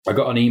I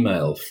got an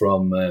email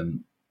from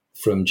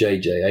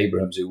J.J.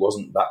 Abrams, who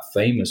wasn't that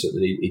famous at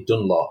the. He'd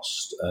done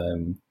Lost,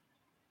 and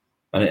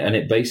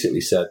it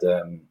basically said,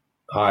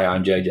 "Hi,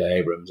 I'm J.J.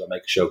 Abrams. I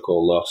make a show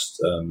called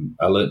Lost.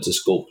 I learned to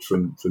sculpt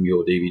from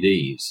your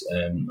DVDs,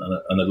 and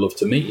I'd love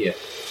to meet you."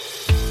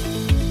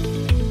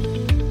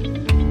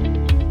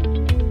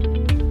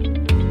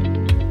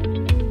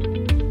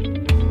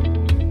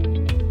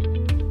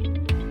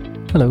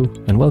 Hello,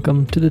 and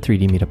welcome to the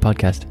 3D Meetup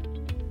podcast.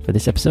 For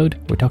this episode,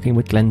 we're talking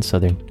with Glenn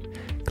Southern.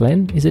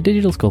 Glenn is a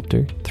digital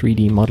sculptor,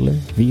 3D modeler,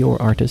 VO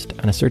artist,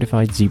 and a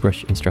certified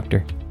ZBrush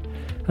instructor.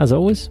 As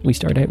always, we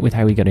start out with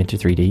how he got into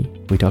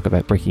 3D, we talk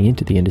about breaking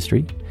into the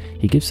industry,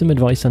 he gives some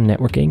advice on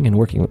networking and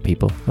working with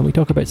people, and we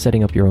talk about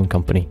setting up your own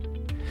company.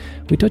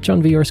 We touch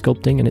on VR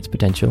sculpting and its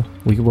potential,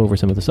 we go over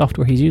some of the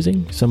software he's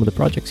using, some of the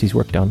projects he's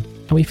worked on,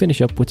 and we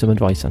finish up with some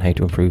advice on how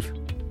to improve.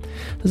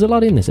 There's a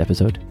lot in this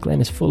episode. Glenn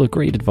is full of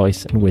great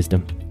advice and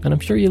wisdom, and I'm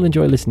sure you'll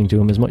enjoy listening to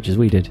him as much as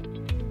we did.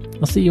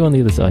 I'll see you on the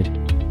other side.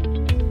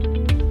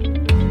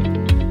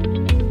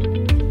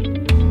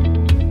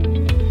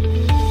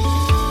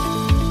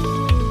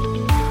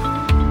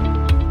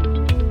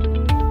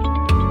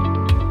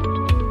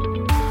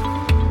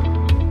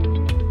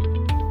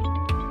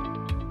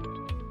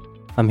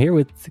 I'm here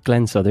with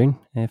Glenn Southern.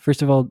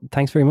 First of all,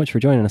 thanks very much for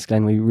joining us,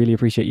 Glenn. We really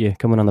appreciate you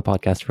coming on the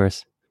podcast for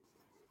us.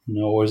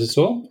 No worries at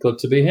all. Good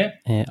to be here.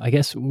 I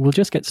guess we'll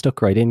just get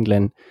stuck right in,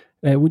 Glenn.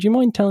 Would you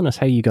mind telling us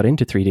how you got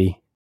into 3D?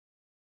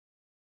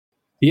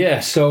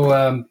 Yeah, so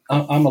I'm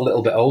a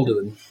little bit older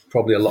than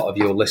probably a lot of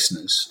your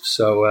listeners.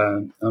 So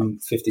I'm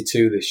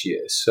 52 this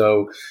year.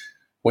 So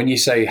when you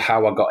say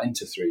how I got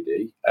into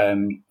 3D,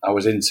 I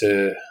was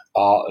into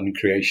art and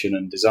creation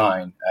and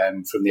design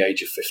from the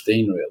age of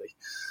 15, really.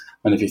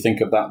 And if you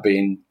think of that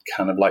being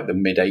kind of like the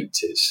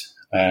mid-80s,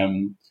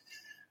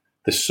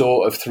 the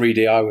sort of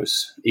 3D I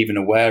was even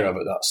aware of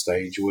at that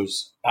stage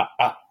was at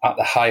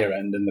the higher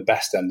end and the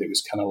best end. It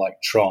was kind of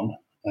like Tron,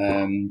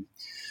 and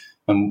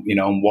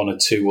one or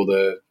two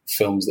other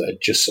films that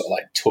had just sort of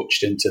like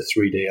touched into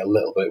 3D a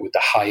little bit with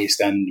the highest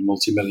end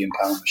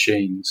multi-million-pound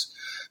machines.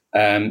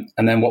 And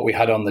then what we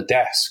had on the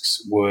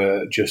desks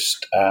were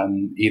just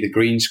either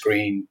green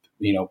screen,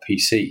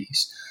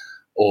 PCs.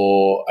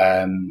 Or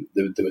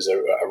there was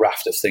a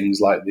raft of things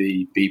like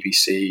the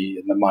BBC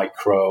and the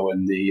Micro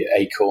and the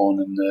Acorn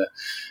and the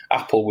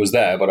Apple was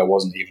there, but I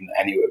wasn't even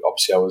anywhere.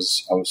 Obviously, I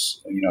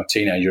was a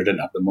teenager. I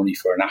didn't have the money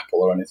for an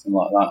Apple or anything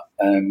like that.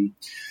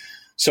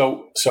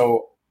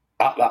 So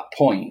at that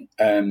point,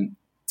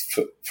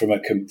 from a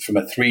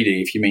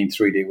 3D, if you mean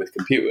 3D with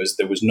computers,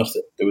 there was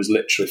nothing. There was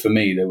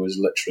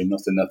literally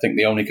nothing. I think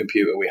the only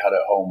computer we had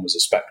at home was a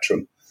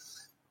Spectrum.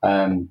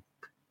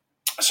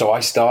 So I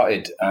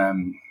started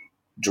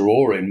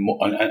drawing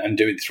and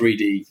doing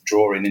 3D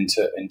drawing in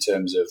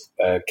terms of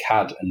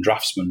CAD and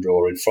draftsman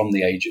drawing from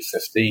the age of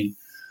 15.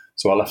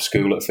 So I left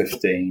school at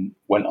 15,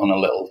 went on a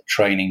little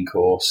training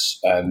course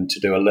to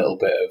do a little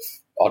bit of,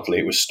 oddly,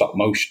 it was stop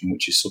motion,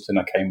 which is something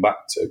I came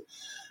back to.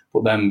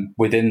 But then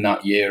within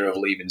that year of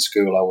leaving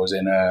school, I was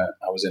in a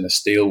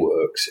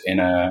steelworks in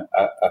a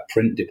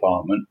print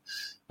department,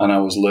 and I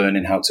was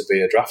learning how to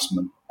be a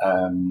draftsman,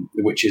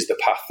 which is the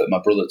path that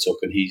my brother took,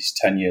 and he's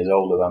 10 years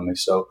older than me.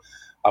 So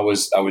I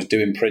was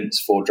doing prints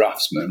for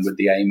draftsmen with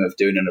the aim of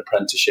doing an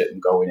apprenticeship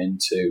and going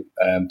into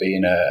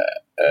being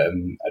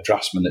a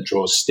draftsman that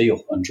draws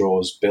steel and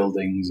draws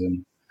buildings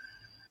and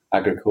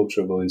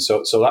agricultural buildings.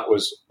 So that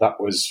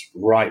was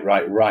right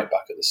back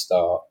at the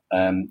start.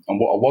 And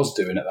what I was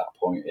doing at that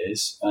point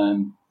is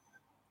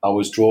I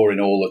was drawing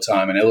all the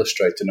time and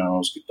illustrating. And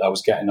I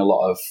was getting a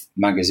lot of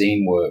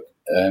magazine work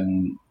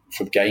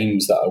for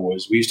games that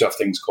we used to have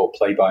things called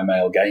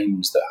play-by-mail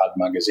games that had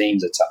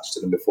magazines attached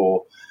to them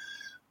before.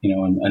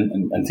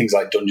 And things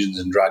like Dungeons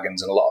and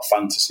Dragons and a lot of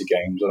fantasy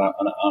games. And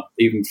I,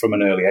 even from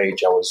an early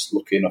age, I was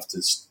lucky enough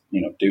to,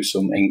 do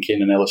some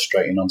inking and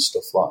illustrating on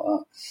stuff like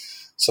that.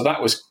 So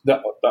that was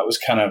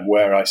kind of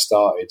where I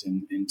started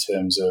in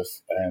terms of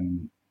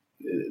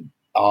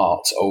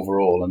art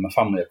overall. And my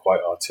family are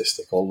quite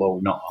artistic, although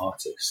not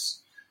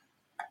artists.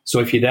 So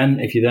if you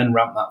then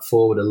ramp that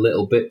forward a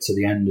little bit to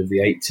the end of the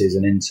 80s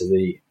and into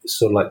the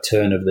sort of like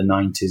turn of the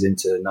 90s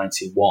into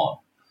 91,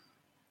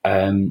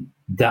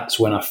 that's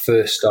when I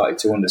first started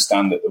to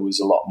understand that there was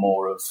a lot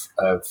more of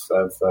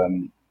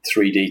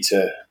 3D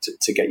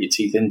to get your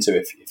teeth into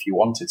if you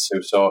wanted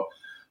to. So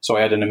I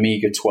had an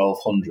Amiga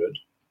 1200,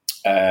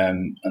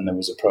 and there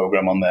was a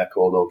program on there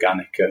called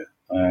Organica,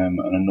 and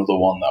another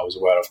one that I was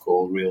aware of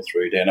called Real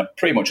 3D. And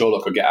pretty much all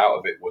I could get out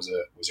of it was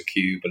a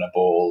cube and a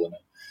ball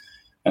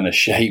and a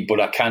shape.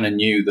 But I kind of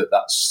knew that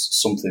that's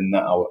something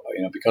that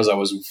because I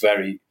was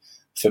very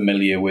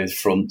familiar with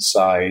front,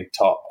 side,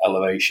 top,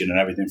 elevation, and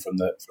everything from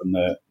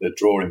the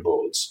drawing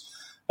boards.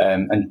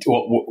 And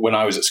when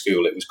I was at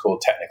school, it was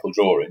called technical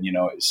drawing.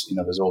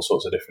 There's all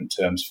sorts of different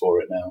terms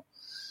for it now.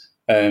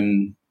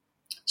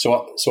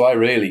 So I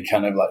really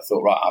kind of like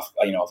thought, right,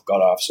 I've got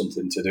to have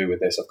something to do with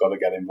this. I've got to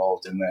get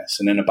involved in this.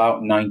 And in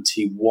about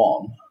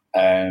 91,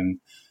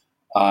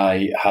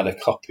 I had a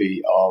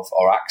copy of,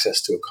 or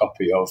access to a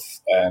copy of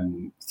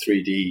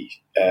 3D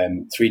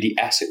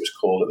 3ds, it was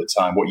called at the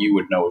time, what you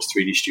would know as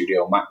 3D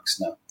Studio Max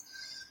now.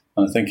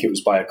 And I think it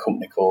was by a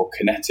company called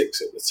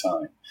Kinetics at the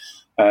time.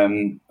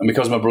 And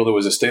because my brother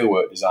was a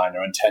steelwork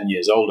designer and 10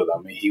 years older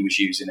than me, he was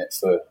using it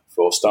for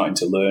starting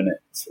to learn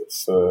it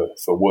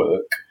for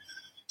work.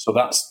 So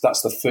that's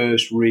the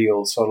first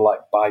real sort of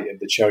like bite of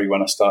the cherry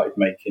when I started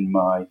making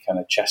my kind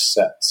of chess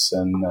sets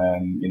and,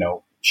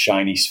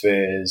 shiny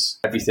spheres.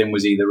 Everything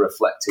was either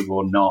reflective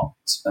or not.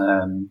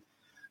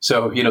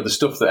 So, the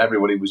stuff that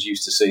everybody was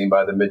used to seeing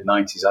by the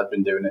mid-90s, I'd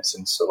been doing it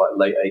since like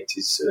late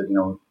 80s,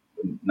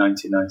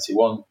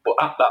 1991. But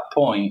at that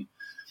point,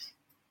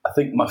 I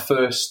think my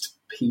first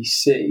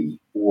PC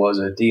was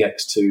a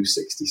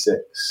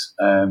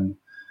DX266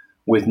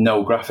 with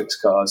no graphics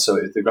card. So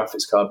the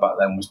graphics card back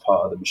then was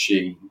part of the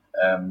machine.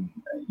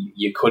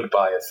 You could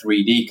buy a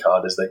 3D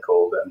card, as they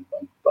called it, and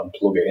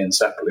plug it in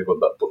separately, but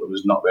there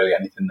was not really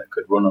anything that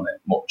could run on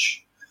it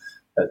much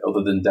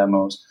other than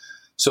demos.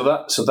 So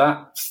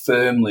that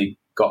firmly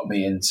got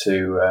me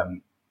into,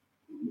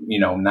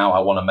 now I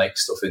want to make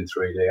stuff in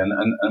 3D.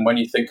 And when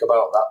you think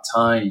about that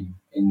time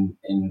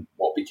in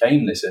what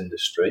became this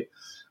industry,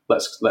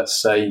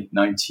 let's say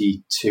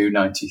 92,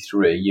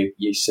 93,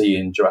 you're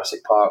seeing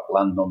Jurassic Park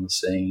land on the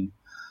scene.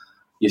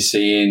 You're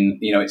seeing,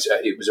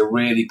 it was a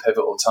really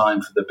pivotal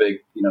time for the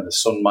big, the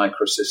Sun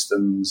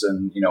Microsystems,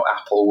 and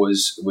Apple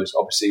was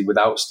obviously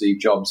without Steve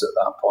Jobs at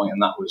that point,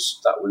 and that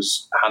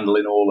was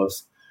handling all of,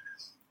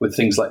 with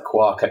things like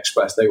Quark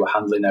Express, they were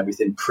handling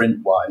everything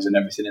print wise, and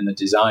everything in the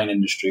design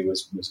industry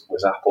was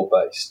Apple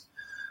based.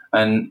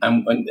 And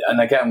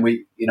again,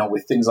 we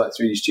with things like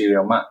 3D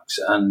Studio Max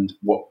and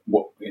what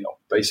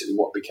basically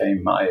what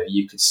became Maya,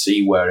 you could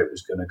see where it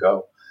was going to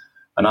go.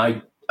 And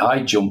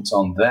I jumped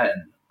on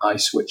then. I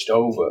switched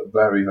over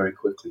very, very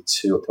quickly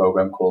to a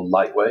program called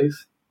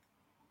Lightwave.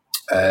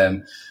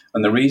 And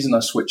the reason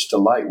I switched to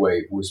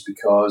Lightwave was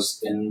because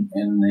in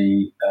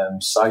the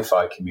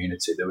sci-fi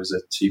community, there was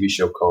a TV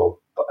show called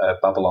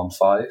Babylon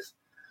 5.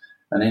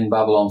 And in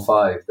Babylon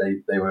 5,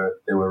 they were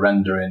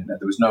rendering, there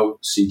was no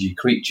CG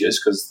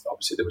creatures because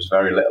obviously there was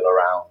very little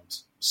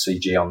around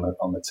CG on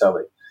the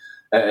telly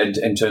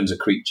in terms of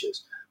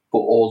creatures. But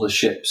all the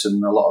ships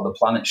and a lot of the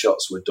planet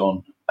shots were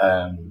done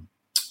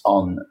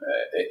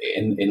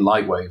in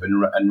Lightwave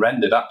and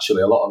rendered.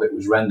 Actually, a lot of it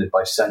was rendered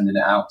by sending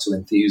it out to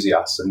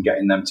enthusiasts and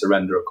getting them to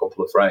render a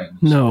couple of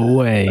frames. No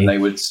way. And they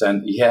would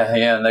send,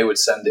 and they would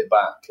send it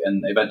back,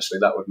 and eventually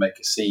that would make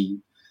a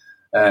scene.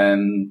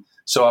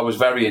 So I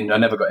was I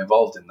never got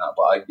involved in that,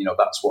 but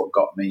that's what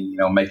got me,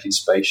 making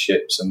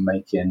spaceships and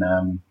making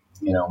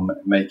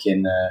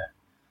anything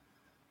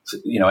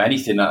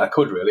that I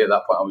could really at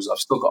that point. I've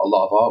still got a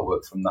lot of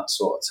artwork from that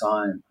sort of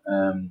time,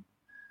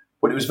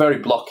 but it was very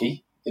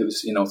blocky. It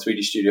was,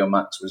 3D Studio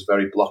Max was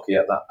very blocky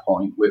at that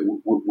point.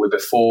 We're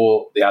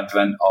before the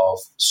advent of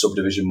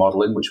subdivision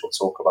modeling, which we'll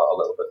talk about a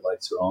little bit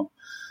later on.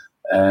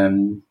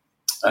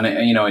 And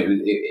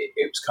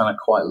it was kind of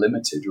quite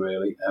limited,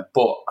 really.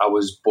 But I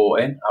was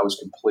bought in. I was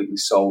completely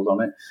sold on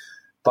it.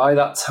 By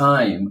that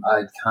time,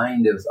 I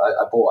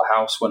bought a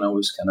house when I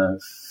was I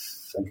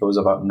think I was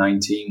about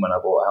 19 when I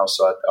bought a house.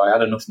 So I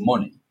had enough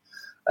money.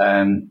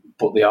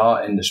 But the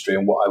art industry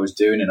and what I was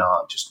doing in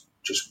art just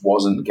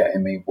wasn't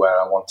getting me where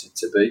I wanted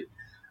to be,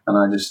 and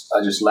I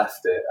just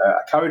left it.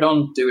 I carried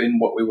on doing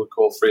what we would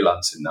call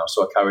freelancing now.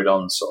 So I carried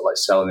on sort of like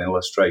selling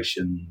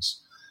illustrations.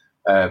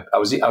 I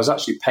was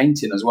actually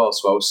painting as well.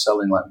 So I was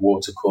selling like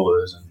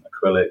watercolors and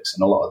acrylics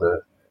and a lot of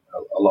the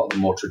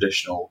more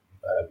traditional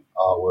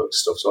artwork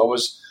stuff. So I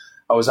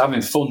was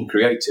having fun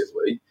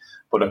creatively,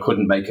 but I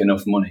couldn't make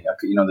enough money.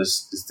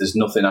 There's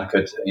nothing I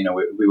could.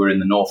 We were in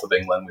the north of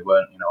England. We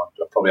weren't.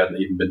 I probably hadn't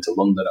even been to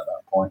London at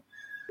that point.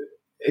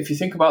 If you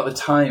think about the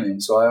timing,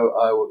 so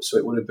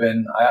it would have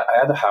been. I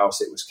had a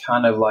house. It was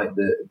kind of like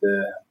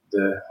the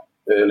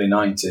early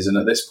 90s, and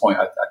at this point,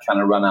 I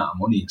kind of ran out of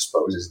money. I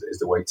suppose is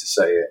the way to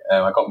say it.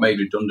 I got made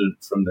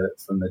redundant from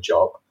the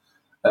job.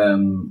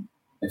 In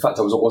fact,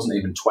 I wasn't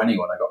even 20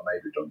 when I got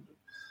made redundant,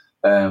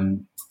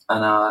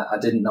 and I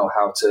didn't know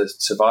how to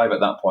survive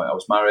at that point. I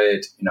was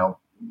married.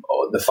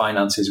 The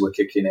finances were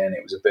kicking in.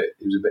 It was a bit.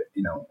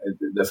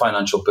 The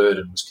financial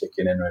burden was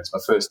kicking in. It's my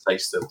first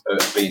taste of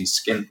being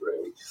skint,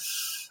 really.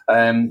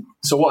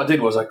 So what I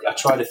did was I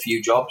tried a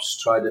few jobs,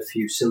 tried a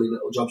few silly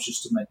little jobs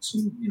just to make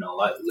some,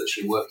 like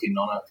literally working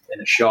in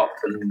a shop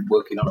and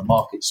working on a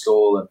market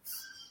stall and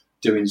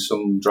doing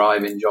some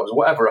driving jobs,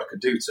 whatever I could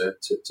do to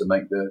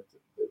make the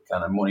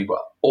kind of money. But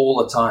all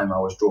the time I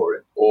was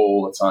drawing.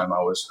 All the time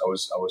I was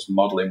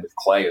modelling with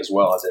clay as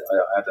well. I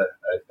had a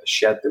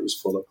shed that was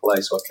full of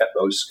clay, so I kept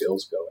those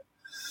skills going.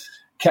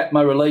 Kept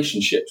my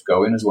relationships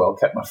going as well,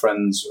 kept my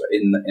friends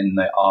in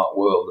the art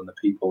world and the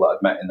people that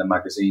I'd met in the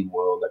magazine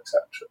world,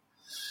 etc.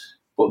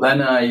 But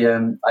then I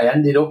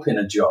ended up in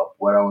a job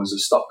where I was a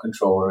stock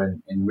controller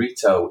in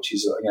retail, which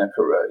is a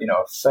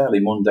fairly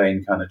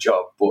mundane kind of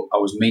job, but I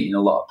was meeting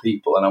a lot of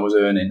people and I was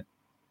earning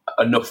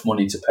enough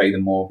money to pay the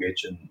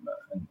mortgage and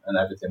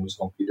everything was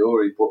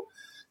hunky-dory. But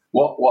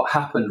what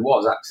happened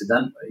was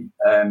accidentally,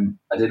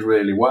 I did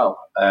really well,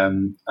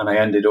 and I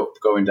ended up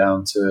going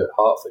down to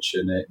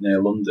Hertfordshire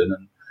near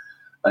London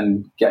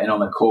and getting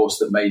on a course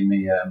that made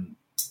me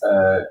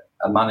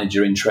a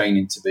manager in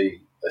training to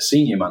be a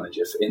senior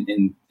manager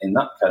in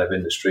that kind of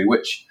industry,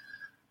 which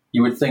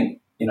you would think,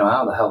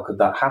 how the hell could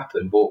that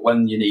happen? But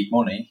when you need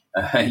money,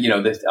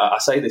 I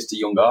say this to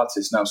young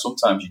artists now,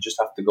 sometimes you just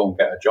have to go and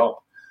get a job.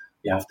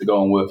 You have to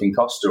go and work in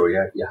Costa, or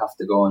you have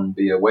to go and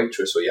be a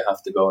waitress, or you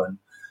have to go and,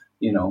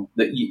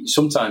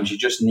 sometimes you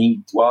just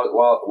need,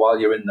 while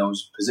you're in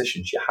those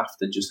positions, you have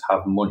to just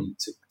have money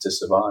to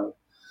survive.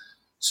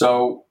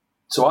 So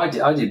I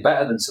did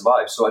better than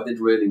survive. So I did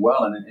really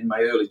well. And in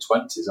my early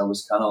 20s, I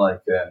was kind of like,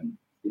 I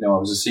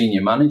was a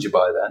senior manager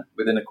by then.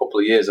 Within a couple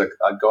of years, I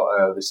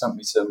got, they sent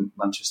me to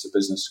Manchester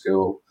Business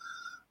School.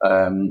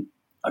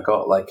 I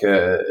got like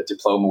a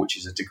diploma, which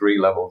is a degree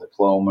level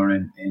diploma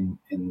in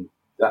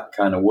that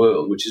kind of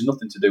world, which is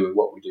nothing to do with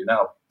what we do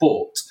now.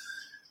 But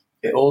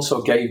it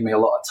also gave me a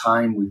lot of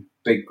time with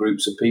big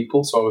groups of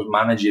people. So I was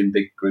managing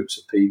big groups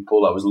of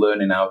people. I was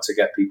learning how to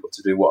get people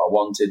to do what I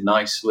wanted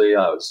nicely.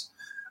 I was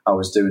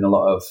doing a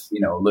lot of,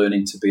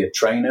 learning to be a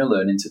trainer,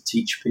 learning to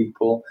teach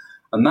people.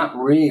 And that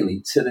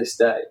really, to this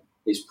day,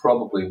 is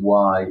probably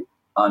why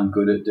I'm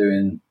good at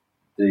doing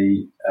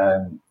the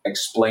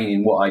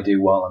explaining what I do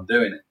while I'm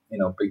doing it,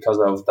 because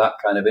of that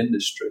kind of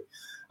industry.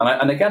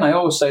 And again, I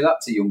always say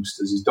that to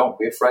youngsters is don't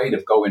be afraid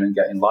of going and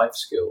getting life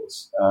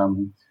skills.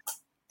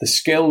 The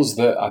skills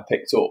that I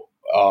picked up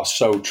are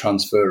so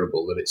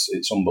transferable that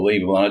it's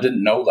unbelievable. And I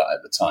didn't know that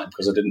at the time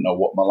because I didn't know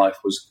what my life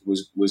was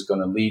going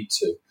to lead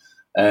to.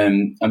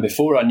 And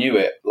before I knew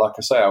it, like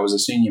I say, I was a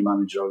senior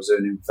manager. I was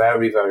earning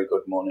very, very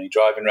good money,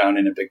 driving around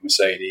in a big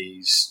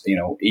Mercedes.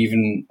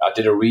 Even I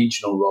did a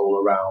regional role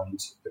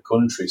around the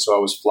country. So I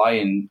was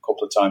flying a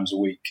couple of times a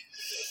week.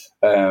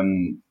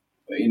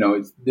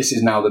 This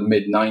is now the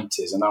mid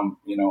 90s, and I'm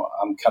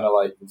kind of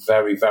like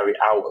very, very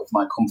out of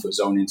my comfort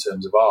zone in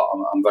terms of art.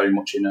 I'm very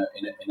much in a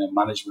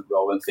management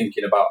role and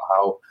thinking about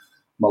how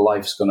my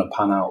life's going to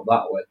pan out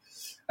that way.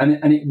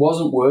 And it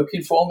wasn't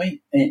working for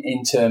me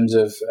in terms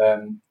of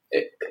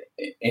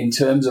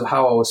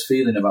how I was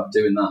feeling about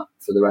doing that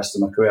for the rest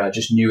of my career. I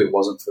just knew it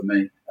wasn't for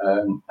me.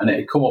 And it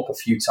had come up a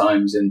few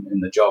times in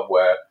the job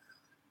where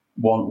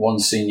one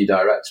senior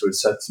director had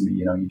said to me,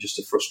 you're just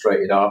a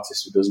frustrated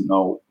artist who doesn't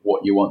know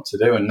what you want to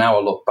do. And now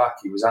I look back,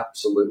 he was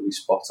absolutely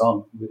spot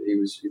on. He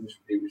was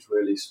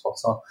really spot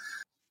on.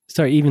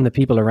 So even the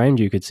people around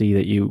you could see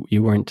that you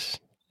weren't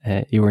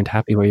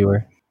happy where you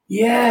were.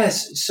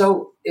 Yes.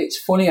 So it's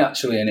funny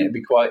actually, and it'd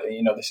be quite,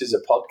 this is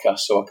a podcast,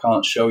 so I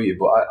can't show you,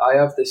 but I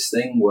have this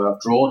thing where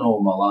I've drawn all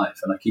my life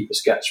and I keep a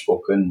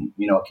sketchbook and,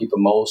 I keep a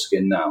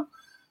moleskin now.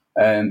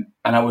 And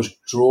I was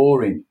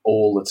drawing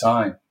all the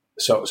time.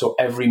 So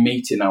every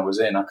meeting I was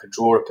in, I could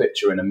draw a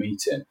picture in a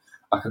meeting.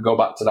 I could go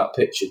back to that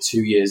picture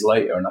 2 years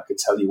later and I could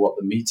tell you what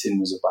the meeting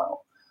was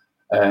about.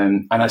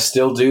 And I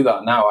still do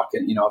that now. I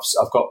can,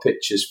 I've got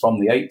pictures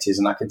from the 80s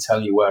and I can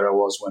tell you where I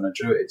was when I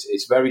drew it.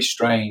 It's very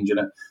strange.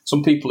 And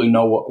some people who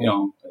know what,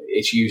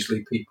 it's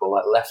usually people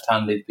like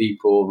left-handed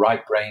people,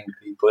 right-brained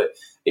people.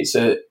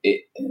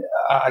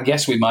 I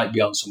guess we might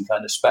be on some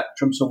kind of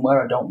spectrum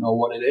somewhere. I don't know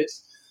what it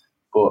is.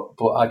 But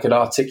I could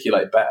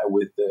articulate better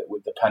with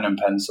the pen and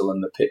pencil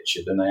and the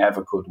picture than I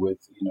ever could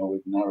with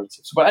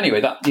narratives. But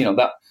anyway, that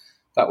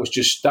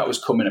was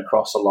coming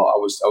across a lot. I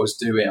was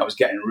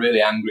getting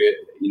really angry at,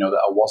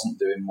 that I wasn't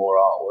doing more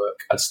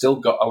artwork. I was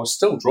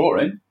still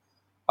drawing.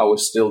 I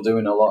was still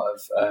doing a lot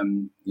of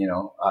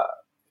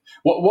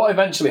what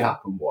eventually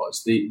happened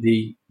was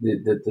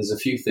there's a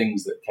few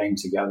things that came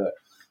together.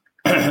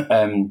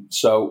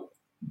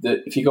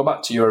 If you go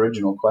back to your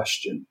original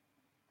question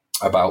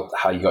about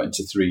how you got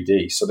into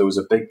 3D. So there was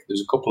a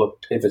couple of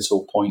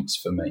pivotal points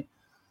for me.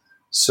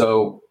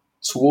 So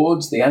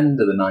towards the end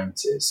of the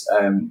 90s,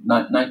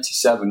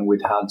 97,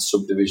 we'd had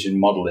subdivision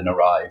modeling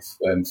arrive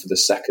for the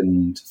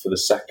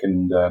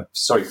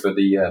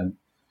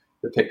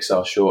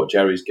Pixar short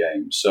Jerry's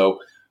Game.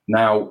 So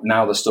now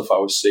the stuff I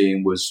was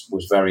seeing was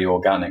very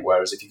organic.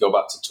 Whereas if you go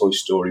back to Toy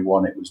Story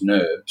 1, it was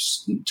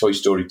NURBS. Toy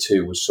Story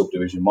 2 was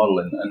subdivision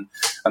modeling,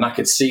 and I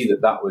could see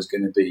that was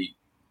going to be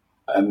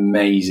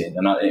amazing.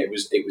 And it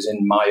was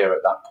in Maya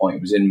at that point.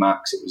 It was in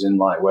Max. It was in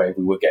Lightwave.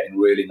 We were getting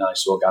really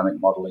nice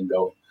organic modeling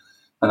going,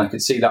 and I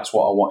could see that's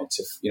what I wanted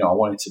to. I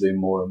wanted to do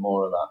more and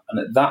more of that. And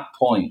at that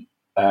point,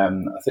 I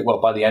think,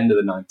 by the end of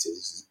the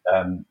 90s,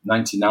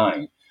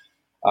 99,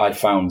 I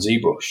found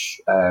ZBrush,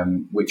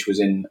 which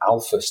was in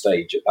alpha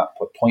stage at that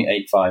point,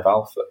 0.85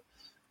 alpha,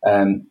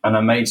 and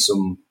I made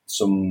some.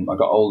 I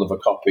got hold of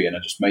a copy and I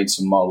just made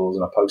some models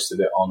and I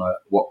posted it on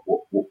what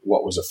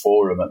was a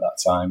forum at that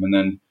time, and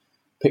then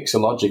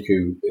Pixelogic,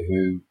 who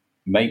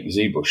make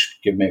ZBrush,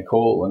 give me a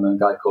call, and a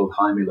guy called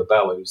Jaime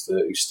Labelle, who's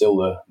still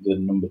the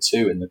number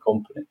 2 in the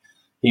company,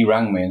 he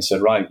rang me and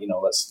said, right,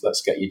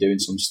 let's get you doing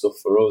some stuff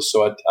for us.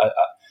 So I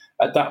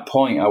at that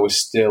point, I was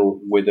still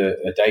with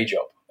a day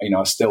job.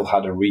 I still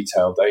had a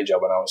retail day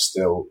job, and I was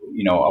still,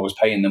 I was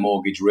paying the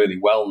mortgage really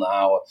well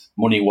now.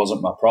 Money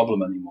wasn't my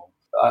problem anymore.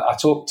 I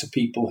talk to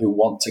people who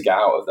want to get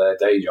out of their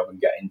day job and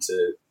get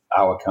into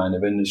our kind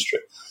of industry.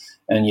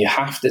 And you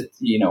have to,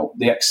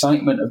 the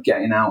excitement of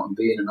getting out and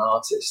being an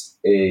artist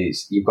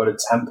is you've got to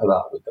temper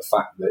that with the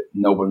fact that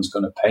no one's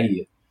going to pay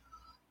you.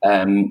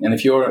 And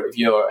if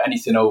you're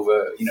anything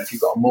over, if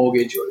you've got a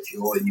mortgage or if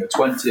you're in your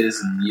 20s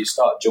and you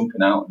start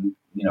jumping out and,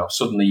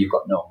 suddenly you've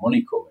got no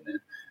money coming in,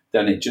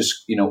 then it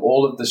just,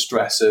 all of the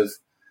stress of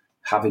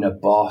having a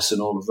boss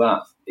and all of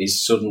that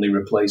is suddenly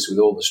replaced with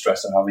all the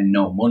stress of having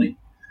no money,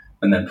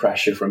 and then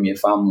pressure from your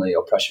family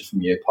or pressure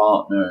from your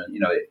partner.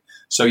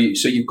 So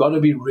you've got to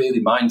be really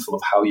mindful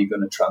of how you're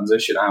going to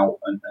transition out,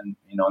 and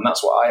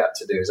that's what I had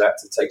to do. Is I had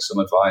to take some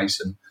advice,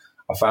 and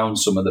I found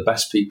some of the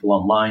best people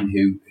online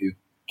who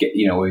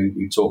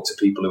talk to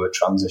people who are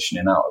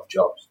transitioning out of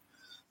jobs.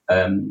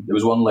 There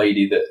was one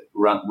lady that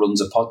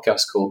runs a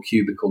podcast called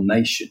Cubicle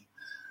Nation.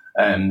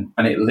 And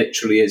it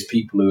literally is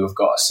people who have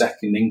got a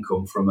second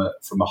income from a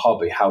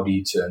hobby. How do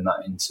you turn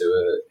that into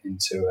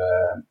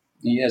a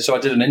So I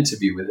did an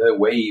interview with her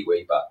way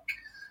back,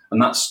 and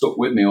that stuck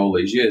with me all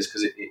these years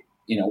because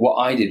what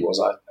I did was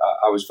I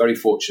was very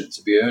fortunate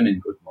to be earning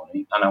good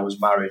money, and I was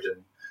married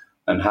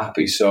and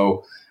happy.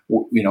 So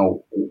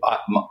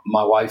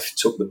my wife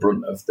took the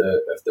brunt of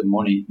the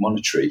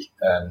monetary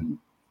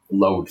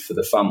load for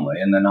the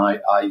family, and then I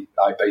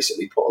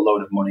basically put a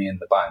load of money in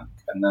the bank,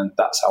 and then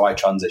that's how I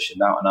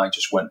transitioned out, and I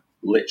just went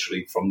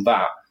literally from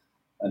that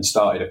and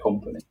started a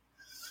company.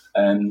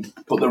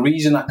 But the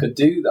reason I could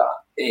do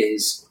that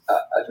is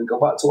I can go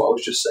back to what I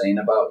was just saying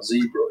about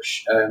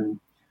ZBrush.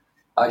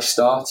 I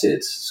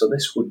started, so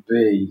this would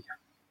be,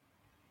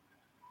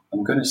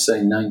 I'm going to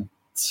say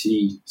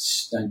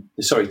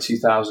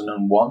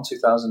 2001,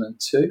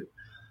 2002.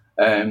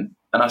 And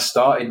I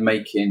started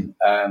making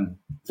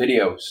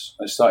videos.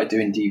 I started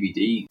doing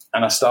DVD,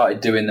 and I started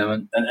doing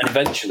them and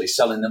eventually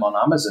selling them on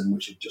Amazon,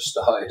 which had just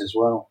started as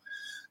well.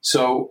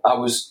 So I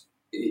was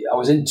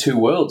in two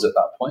worlds at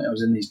that point. I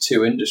was in these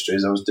two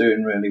industries. I was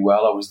doing really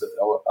well.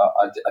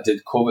 I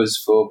did covers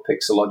for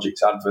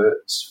Pixelogic's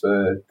adverts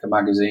for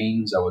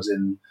magazines. I was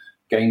in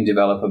Game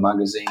Developer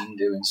magazine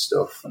doing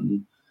stuff,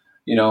 and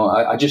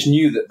I just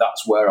knew that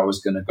that's where I was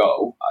going to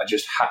go. I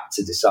just had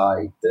to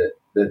decide that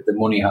the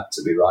money had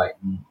to be right,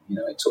 and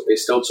it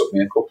still took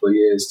me a couple of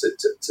years to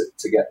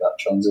get that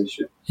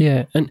transition.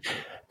 Yeah, and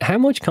how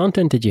much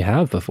content did you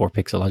have before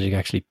Pixelogic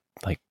actually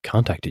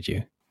contacted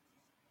you?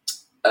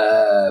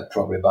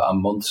 Probably about a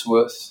month's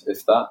worth,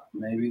 if that,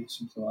 maybe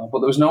something like that. But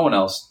there was no one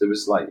else. There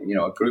was a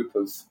group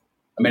of.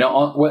 I mean,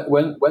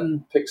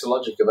 when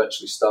Pixelogic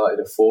eventually started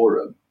a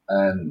forum,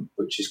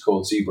 which is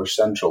called ZBrush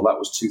Central, that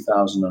was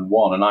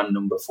 2001, and I'm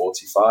number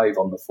 45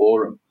 on the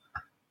forum.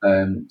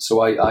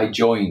 So I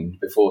joined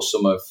before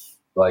some of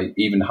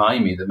even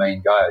Jaime, the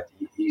main guy.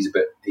 He's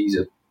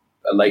a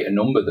later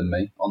number than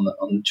me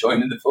on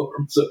joining the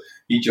forum. So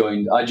he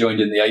joined. I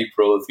joined in the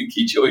April. I think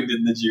he joined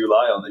in the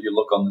July. You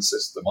look on the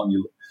system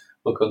you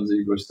look on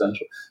ZBrush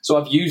Central. So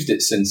I've used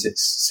it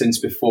since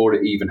before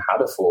it even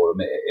had a forum.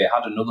 It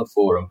had another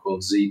forum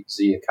called Z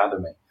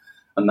Academy,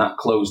 and that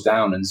closed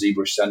down, and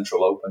ZBrush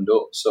Central opened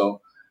up. So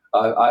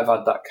I've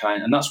had that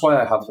kind, and that's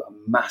why I have a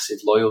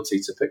massive loyalty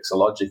to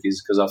Pixelogic,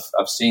 is because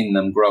I've seen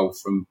them grow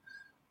from,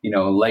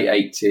 late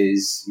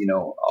 80s,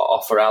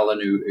 Offer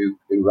Allen, who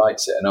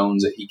writes it and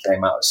owns it, he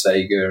came out of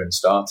Sega and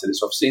started it.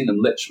 So I've seen them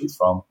literally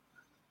from,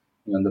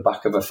 the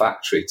back of a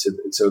factory to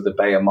the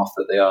behemoth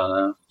that they are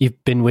now.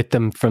 You've been with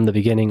them from the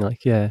beginning,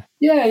 Yeah,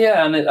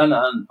 and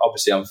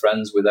obviously I'm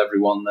friends with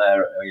everyone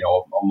there,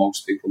 or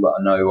most people that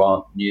I know who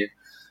aren't new.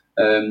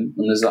 And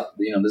there's that,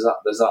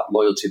 there's that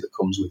loyalty that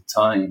comes with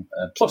time.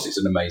 Plus, it's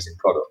an amazing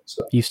product.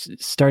 So. You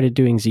started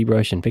doing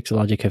ZBrush, and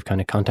Pixelogic have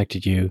kind of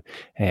contacted you.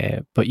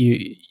 But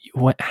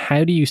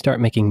how do you start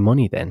making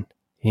money then?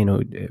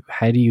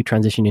 How do you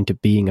transition into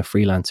being a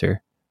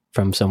freelancer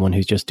from someone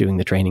who's just doing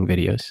the training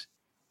videos?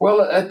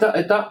 Well, at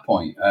that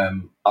point,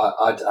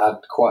 I'd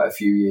had quite a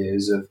few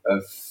years of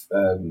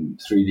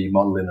 3D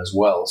modeling as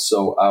well.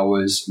 So I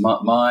was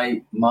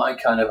my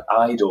kind of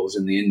idols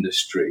in the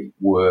industry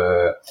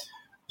were.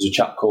 There's a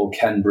chap called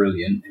Ken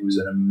Brilliant, who was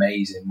an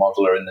amazing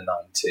modeler in the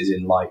 90s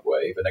in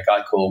Lightwave, and a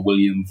guy called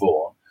William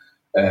Vaughan,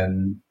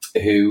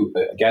 who,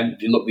 again,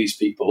 if you look these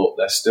people up,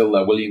 they're still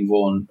there. William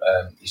Vaughan,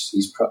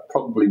 he's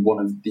probably one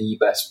of the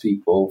best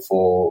people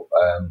for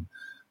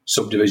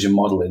subdivision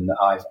modeling that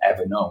I've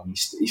ever known.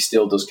 He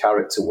still does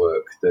character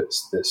work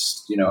that's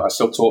I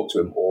still talk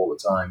to him all the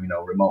time,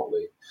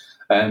 remotely.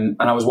 And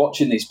I was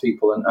watching these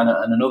people, and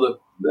another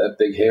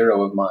big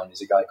hero of mine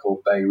is a guy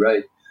called Bay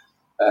Ray.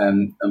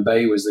 And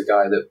Bay was the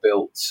guy that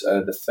built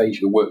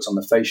worked on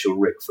the facial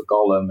rig for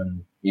Gollum,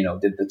 and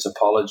did the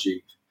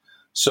topology.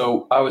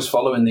 So I was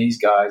following these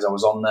guys. I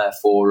was on their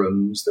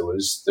forums. There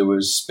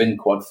was Spin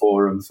Quad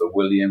forum for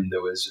William.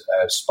 There was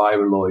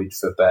Spiraloid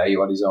for Bay,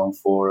 who had his own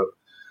forum.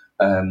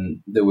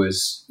 There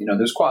was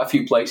quite a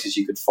few places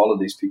you could follow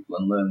these people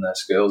and learn their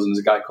skills. And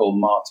there's a guy called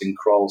Martin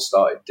Kroll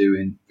started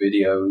doing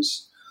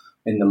videos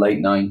in the late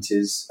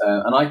 90s,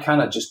 and I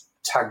kind of just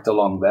tagged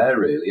along there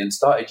really and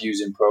started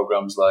using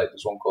programs like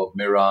there's one called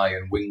Mirai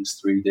and Wings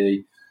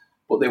 3D,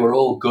 but they were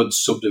all good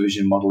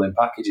subdivision modelling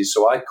packages.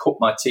 So I cut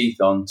my teeth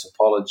on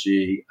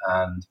topology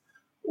and,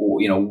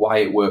 why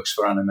it works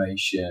for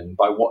animation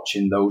by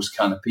watching those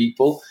kind of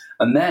people,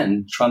 and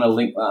then trying to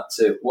link that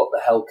to what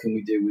the hell can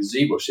we do with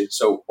ZBrush.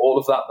 So all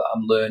of that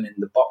I'm learning,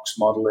 the box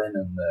modelling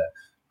and the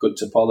good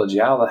topology,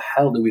 how the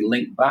hell do we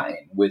link that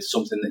in with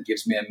something that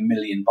gives me 1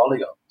 million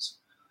polygons?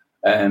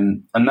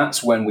 And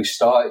that's when we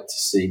started to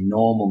see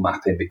normal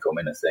mapping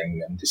becoming a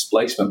thing and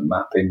displacement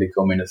mapping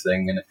becoming a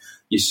thing, and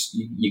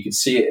you could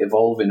see it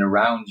evolving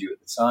around you at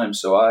the time.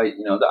 So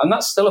and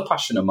that's still a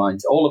passion of mine.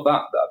 All of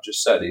that I've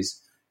just said is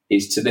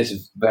to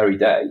this very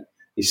day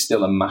is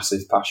still a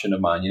massive passion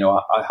of mine.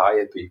 I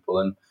hire people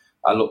and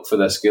I look for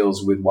their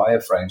skills with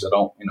wireframes. I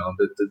don't,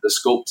 the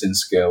sculpting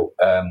skill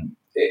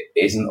it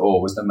isn't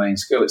always the main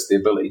skill. It's the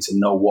ability to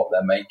know what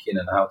they're making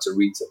and how to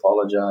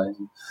re-topologize.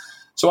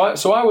 So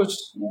I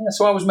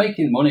was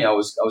making money. I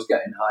was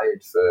getting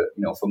hired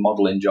for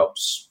modeling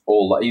jobs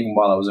all that. Even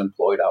while I was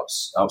employed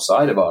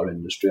outside of our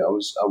industry, I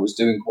was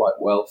doing quite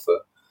well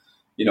for.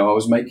 I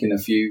was making a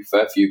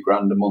fair few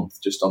grand a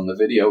month just on the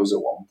videos at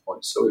one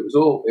point. So it was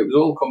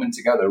all coming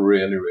together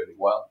really, really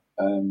well.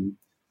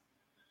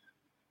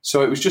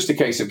 So it was just a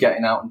case of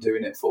getting out and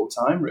doing it full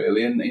time,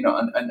 really, and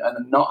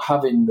and not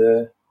having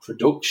the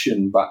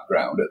production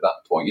background at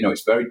that point.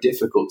 It's very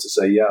difficult to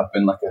say, yeah, I've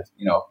been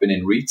I've been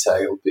in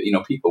retail, but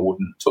people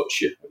wouldn't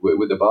touch you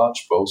with a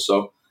barge pole.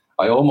 So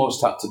I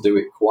almost had to do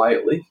it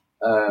quietly.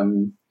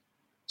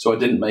 So I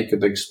didn't make a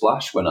big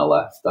splash when I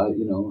left.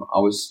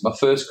 My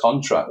first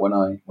contract when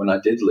I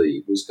did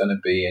leave was going to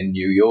be in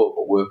New York,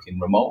 but working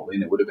remotely,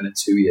 and it would have been a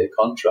 2-year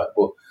contract.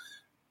 But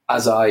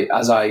as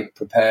I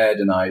prepared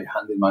and I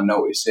handed my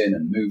notice in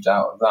and moved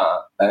out of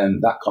that,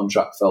 that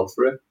contract fell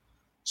through.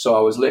 So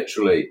I was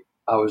literally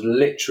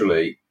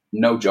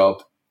no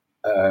job.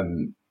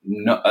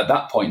 Not, at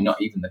that point, not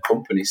even the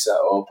company set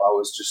up. I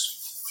was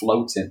just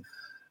floating.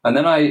 And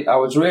then I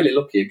was really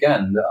lucky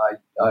again that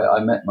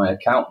I met my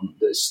accountant,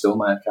 that is still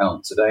my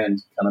accountant today,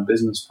 and kind of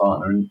business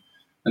partner.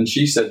 And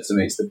she said to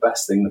me, it's the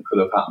best thing that could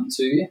have happened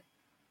to you.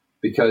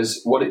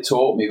 Because what it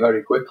taught me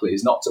very quickly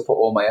is not to put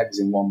all my eggs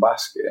in one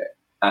basket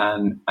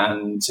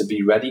and to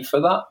be ready for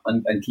that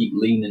and keep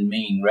lean and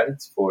mean ready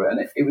for it.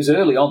 And it was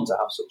early on to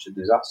have such a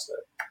disaster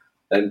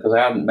because I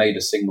hadn't made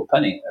a single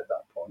penny at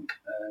that point.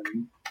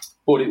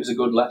 But it was a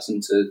good lesson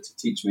to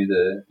teach me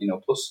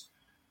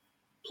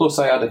Plus,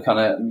 I had a kind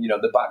of,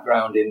 the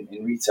background in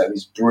retail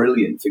is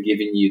brilliant for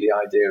giving you the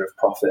idea of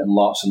profit and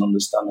loss and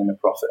understanding a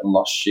profit and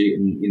loss sheet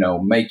and,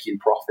 making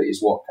profit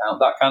is what counts.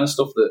 That kind of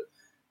stuff that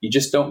you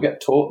just don't get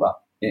taught that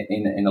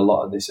in a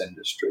lot of this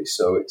industry.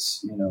 So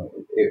it's,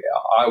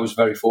 I was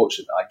very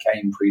fortunate that I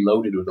came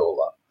preloaded with all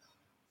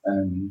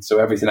that. So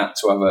everything had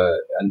to have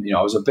I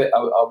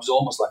was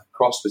almost like a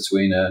cross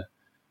between a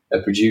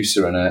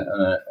producer and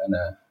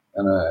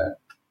a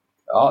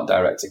art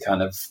director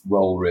kind of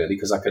role, really,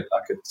 because I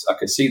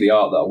could see the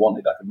art that I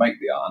wanted, I could make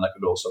the art, and I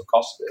could also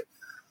cost it,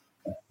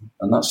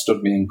 and that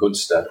stood me in good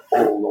stead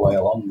all the way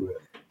along, really.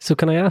 So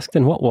can I ask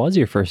then, what was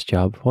your first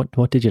job?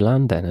 What did you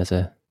land then as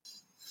a?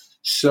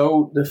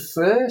 So the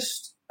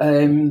first,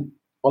 I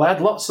had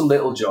lots of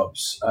little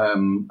jobs,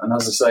 and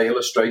as I say,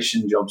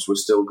 illustration jobs were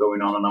still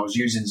going on, and I was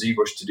using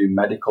ZBrush to do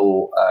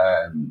medical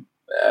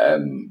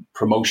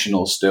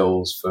promotional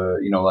stills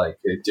for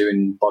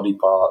doing body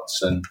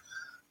parts and.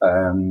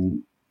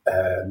 I'm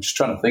just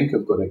trying to think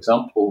of good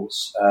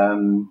examples.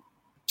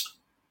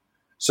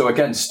 So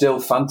again, still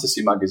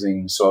fantasy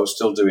magazines. So I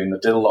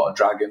did a lot of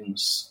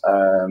dragons.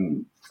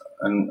 And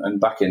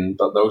back in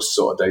those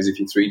sort of days, if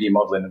you're 3D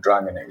modeling a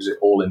dragon, it was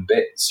all in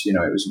bits. It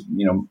was,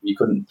 you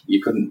couldn't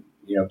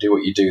do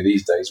what you do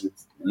these days with,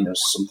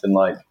 something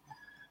like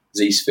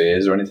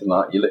Z-spheres or anything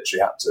like that. You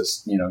literally had to,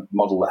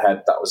 model the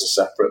head. That was a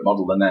separate,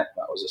 model the neck.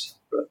 That was a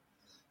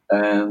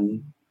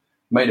separate.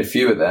 Made a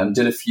few of them,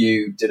 did a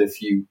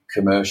few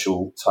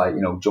commercial type,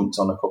 jumped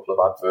on a couple of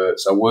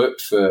adverts. I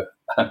worked for,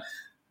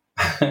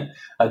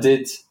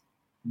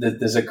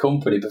 there's a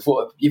company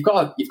before, you've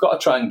got to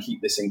try and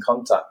keep this in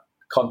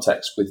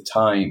context with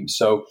time.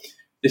 So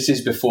this is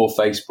before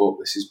Facebook,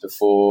 this is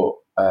before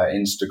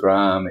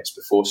Instagram, it's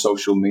before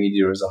social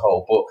media as a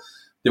whole. But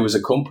there was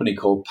a company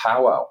called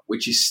Powwow,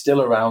 which is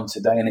still around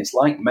today, and it's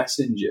like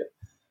Messenger.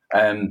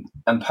 And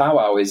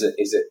Powwow is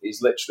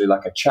literally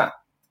like a chat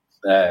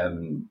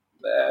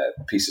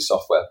piece of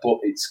software, but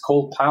it's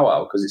called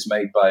Powwow because it's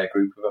made by a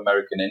group of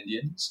American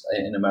Indians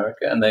in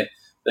America, and they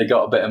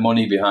got a bit of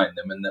money behind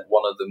them, and that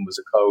one of them was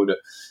a coder.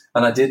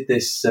 And I did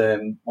this.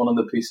 One of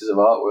the pieces of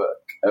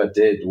artwork I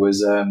did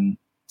was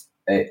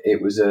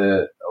it was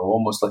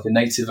almost like a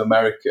Native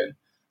American,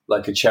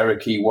 like a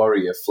Cherokee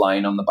warrior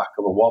flying on the back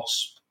of a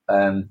wasp,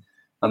 and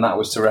that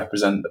was to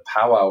represent the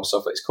Powwow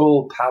software. It's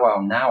called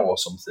Powwow Now or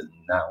something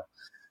now.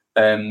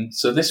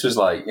 So this was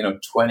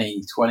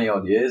 20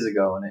 odd years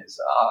ago, and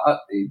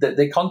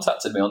they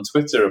contacted me on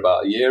Twitter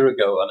about a year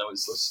ago, and it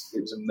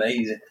was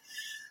amazing.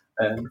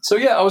 So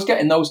yeah, I was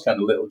getting those kind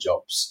of little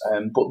jobs.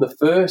 But the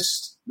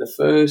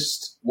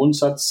first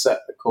once I'd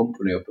set the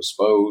company up, I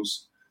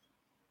suppose,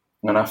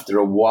 and after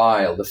a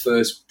while, the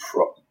first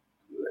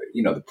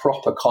the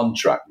proper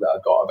contract that I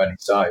got of any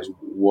size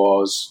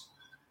was,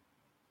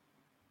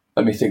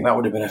 let me think, that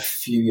would have been a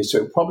few years.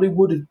 So it probably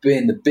would have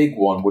been, the big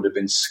one would have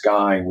been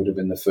Sky, would have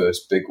been the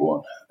first big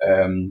one.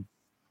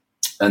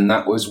 And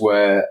that was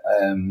where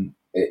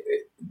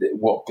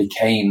what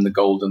became the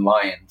Golden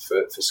Lion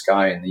for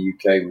Sky in the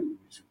UK,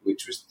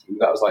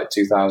 that was like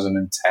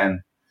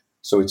 2010.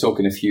 So we're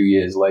talking a few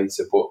years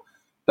later, but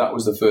that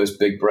was the first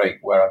big break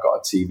where I got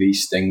a TV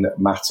sting that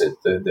mattered.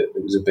 That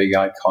it was a big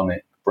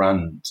iconic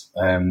brand.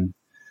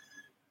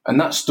 And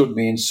that stood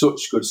me in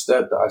such good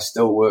stead that I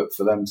still work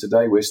for them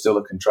today. We're still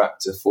a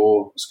contractor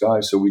for Sky,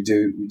 so we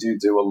do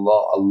a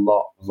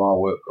lot of our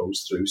work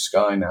goes through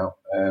Sky now.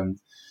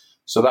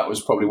 So that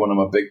was probably one of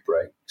my big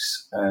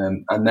breaks.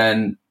 And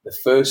then the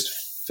first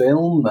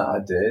film that I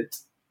did,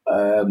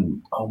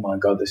 oh my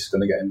God, this is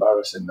going to get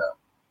embarrassing now.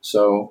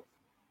 So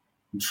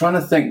I'm trying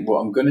to think what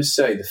I'm going to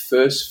say. The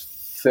first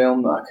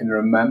film that I can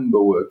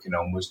remember working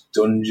on was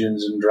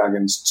Dungeons and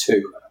Dragons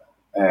 2.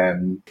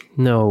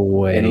 No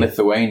way. In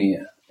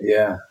Lithuania.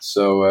 Yeah,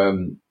 so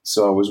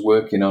I was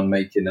working on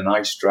making an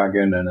ice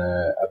dragon and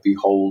a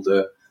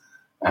beholder,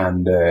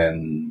 and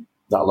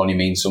that'll only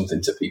mean something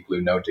to people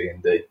who know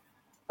D&D.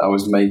 I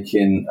was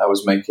making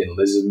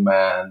Lizard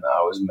Man.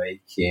 I was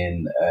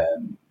making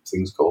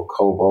things called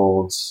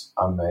kobolds.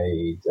 I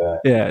made.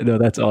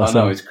 That's awesome.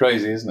 I know, it's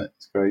crazy, isn't it?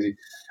 It's crazy.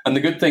 And the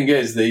good thing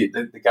is, the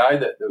guy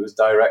that was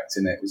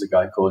directing it was a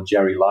guy called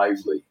Jerry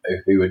Lively,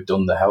 who had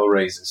done the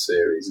Hellraiser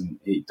series, and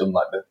he'd done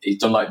like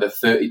the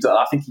 30.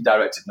 I think he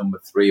directed number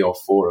 3 or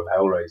 4 of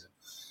Hellraiser,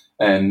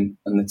 and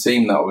the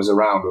team that was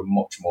around were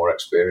much more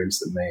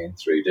experienced than me in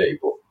 3D.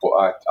 But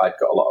I'd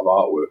got a lot of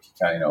artwork,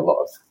 a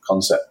lot of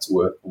concept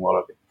work and what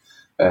have you.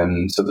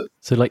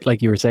 So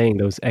like you were saying,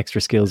 those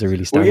extra skills are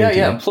really starting. Well,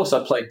 yeah. Plus,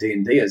 I played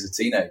D&D as a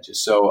teenager,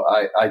 so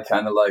I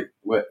kind of like,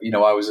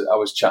 I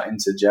was chatting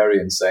to Jerry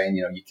and saying,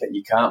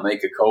 you can't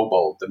make a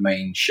kobold the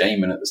main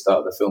shaman at the start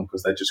of the film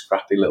because they're just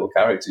crappy little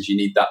characters. You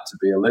need that to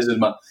be a lizard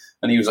man.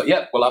 And he was like,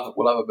 yeah, we'll have a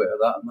bit of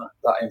that, and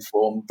that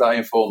informed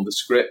the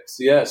script.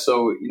 Yeah,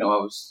 so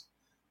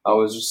I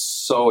was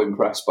so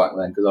impressed back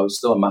then because I was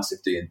still a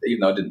massive D&D, even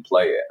though I didn't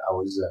play it.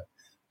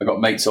 I got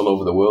mates all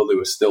over the world who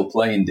were still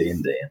playing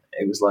D&D.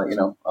 It was like,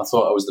 I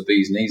thought I was the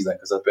bee's knees then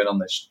because I'd been on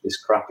this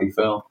crappy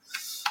film.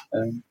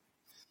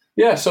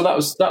 So that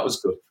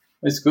was good.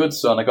 It's good.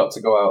 So, and I got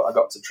to go out. I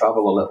got to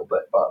travel a little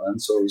bit back then.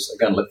 So it was,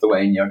 again,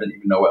 Lithuania. I didn't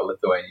even know where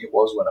Lithuania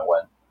was when I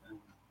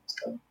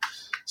went.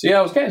 So yeah,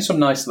 I was getting some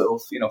nice little,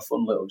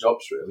 fun little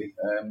jobs really.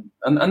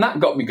 And that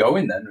got me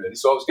going then really.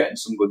 So I was getting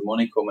some good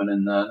money coming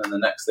in then. And the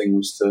next thing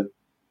was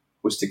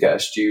to get a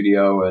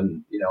studio.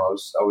 And,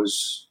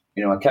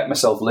 I kept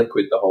myself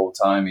liquid the whole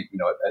time.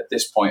 At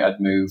this point, I'd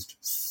moved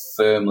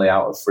firmly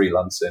out of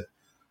freelancing,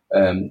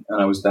 and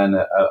I was then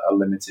a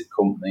limited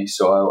company.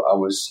 So I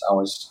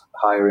was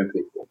hiring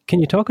people. Can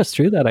you talk us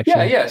through that?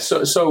 Actually, yeah.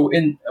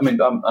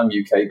 I'm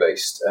UK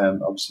based.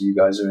 Obviously, you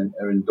guys are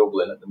in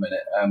Dublin at the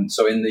minute.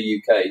 So in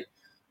the UK,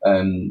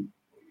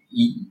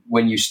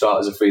 when you start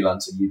as a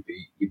freelancer, you'd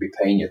be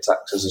paying your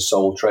tax as a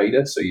sole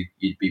trader. So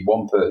you'd be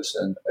one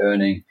person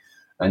earning.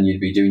 And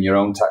you'd be doing your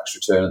own tax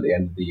return at the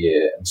end of the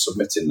year and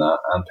submitting that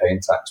and paying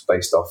tax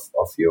based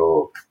off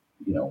your,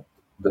 on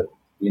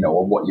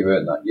what you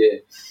earned that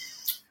year.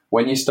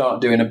 When you start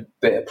doing a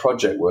bit of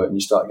project work and you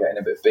start getting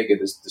a bit bigger,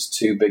 there's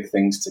 2 big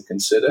things to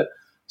consider.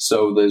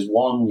 So there's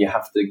one, you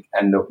have to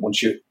end up,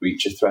 once you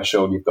reach a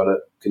threshold, you've got to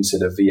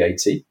consider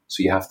VAT.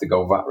 So you have to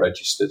go VAT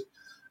registered.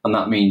 And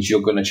that means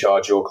you're going to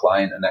charge your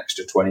client an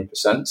extra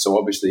 20%. So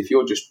obviously, if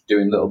you're just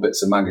doing little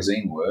bits of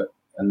magazine work,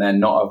 and they're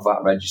not a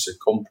VAT registered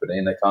company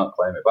and they can't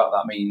claim it back,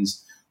 that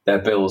means their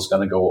bill's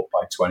going to go up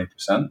by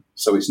 20%.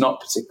 So it's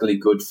not particularly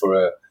good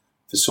for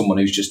someone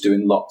who's just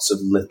doing lots of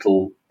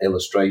little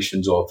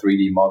illustrations or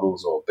 3D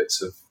models or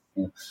bits of,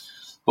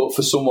 But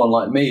for someone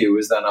like me, who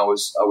was then, I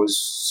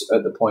was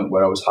at the point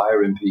where I was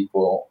hiring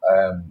people.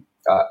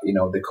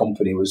 The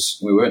company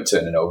we weren't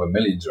turning over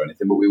millions or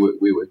anything, but we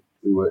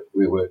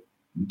were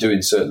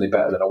doing certainly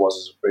better than I was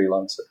as a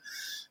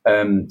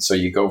freelancer. So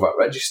you go VAT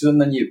registered,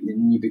 and then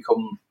you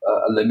become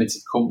a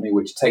limited company,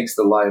 which takes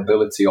the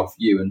liability off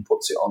you and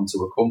puts it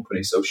onto a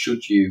company. So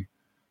should you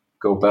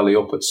go belly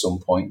up at some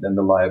point, then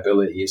the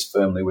liability is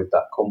firmly with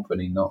that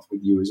company, not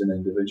with you as an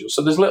individual.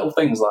 So there's little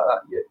things like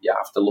that you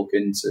have to look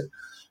into,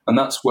 and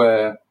that's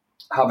where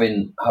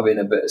having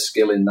a bit of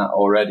skill in that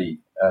already,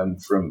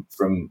 from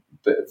a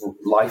bit of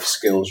life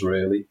skills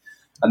really.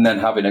 And then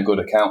having a good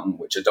accountant,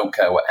 which I don't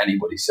care what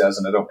anybody says,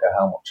 and I don't care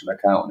how much an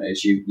accountant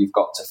is, you've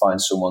got to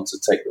find someone to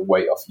take the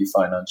weight off you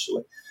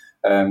financially.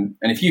 And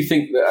if you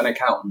think that an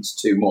accountant's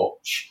too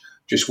much,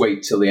 just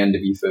wait till the end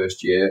of your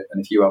first year.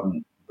 And if you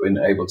haven't been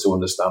able to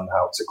understand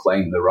how to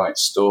claim the right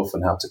stuff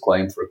and how to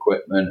claim for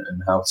equipment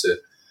and how to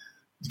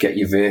get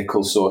your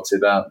vehicle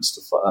sorted out and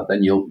stuff like that,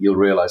 then you'll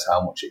realise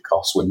how much it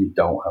costs when you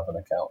don't have an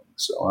accountant.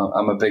 So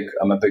I'm a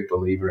big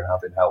believer in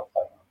having help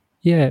like that.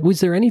 Yeah. Was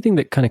there anything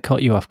that kind of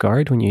caught you off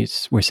guard when you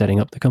were setting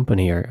up the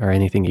company, or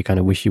anything you kind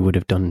of wish you would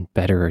have done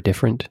better or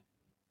different?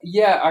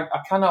 Yeah, I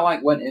kind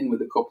of went in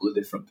with a couple of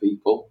different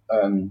people.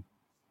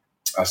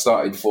 I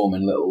started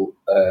forming little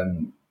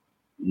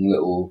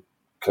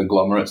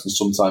conglomerates, and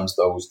sometimes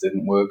those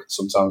didn't work.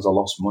 Sometimes I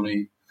lost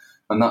money,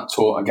 and that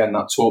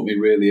taught me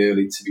really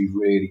early to be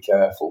really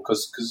careful,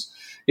 because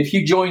if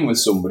you join with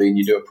somebody and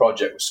you do a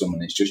project with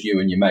someone, it's just you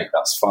and your mate,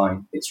 that's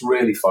fine. It's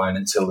really fine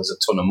until there's a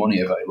ton of money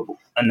available,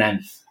 and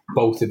then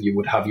both of you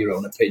would have your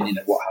own opinion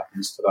of what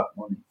happens to that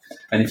money.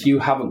 And if you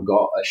haven't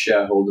got a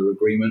shareholder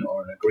agreement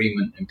or an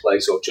agreement in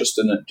place, or just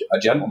a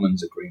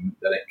gentleman's agreement,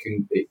 then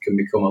it can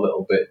become a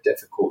little bit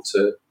difficult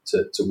to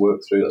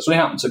work through. That's only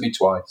happened to me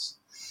twice.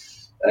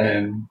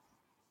 And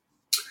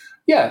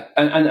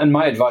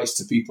my advice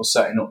to people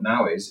setting up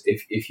now is,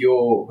 if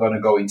you're going to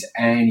go into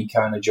any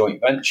kind of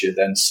joint venture,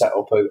 then set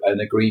up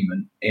an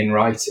agreement in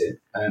writing,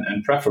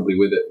 and preferably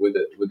with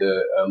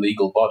a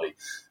legal body.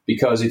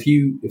 Because if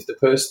the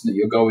person that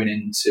you're going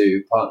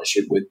into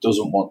partnership with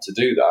doesn't want to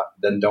do that,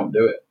 then don't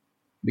do it.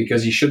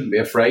 Because you shouldn't be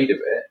afraid of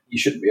it. You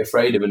shouldn't be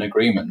afraid of an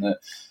agreement that,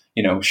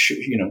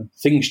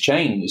 things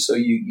change. So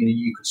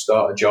you could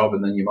start a job,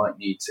 and then you might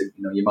need to,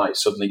 you might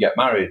suddenly get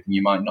married, and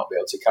you might not be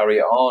able to carry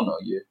it on, or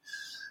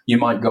you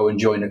might go and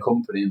join a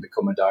company and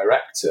become a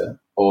director,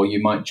 or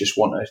you might just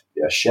want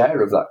a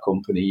share of that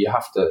company. You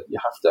have to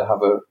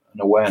have an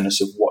awareness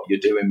of what you're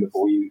doing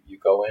before you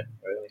go in,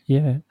 really.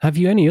 Yeah. Have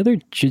you any other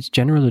just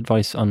general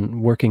advice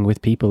on working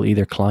with people,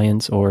 either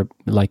clients or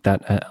like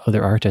that,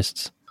 other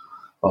artists?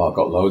 Oh, I've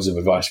got loads of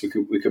advice. We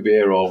could be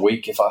here all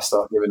week if I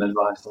start giving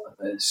advice like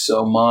this.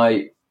 So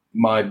my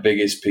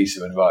biggest piece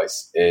of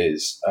advice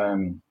is,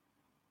 I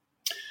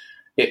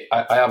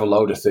have a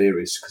load of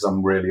theories because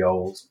I'm really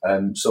old.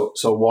 So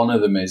one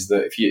of them is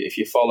that if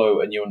you follow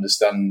and you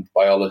understand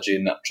biology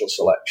and natural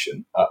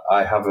selection,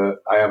 I have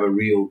a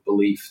real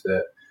belief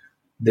that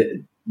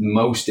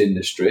most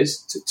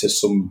industries, to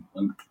some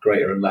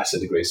greater and lesser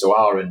degree, so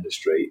our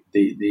industry,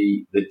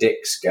 the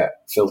dicks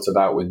get filtered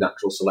out with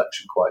natural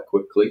selection quite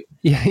quickly.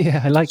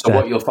 Yeah, I like that. So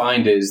what you'll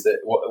find is that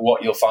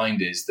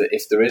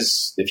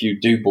if you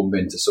do bump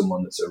into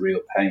someone that's a real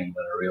pain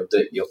and a real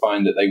dick, you'll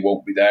find that they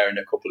won't be there in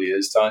a couple of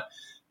years' time.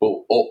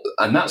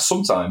 And that's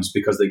sometimes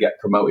because they get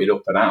promoted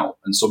up and out,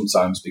 and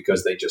sometimes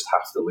because they just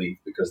have to leave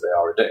because they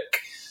are a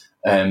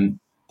dick.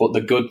 But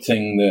the good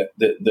thing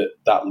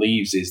that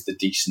leaves is the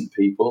decent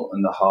people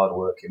and the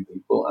hardworking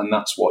people, and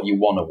that's what you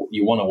want to.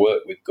 You want to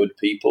work with good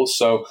people.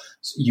 So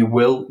you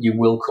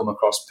will come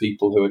across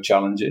people who are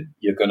challenging.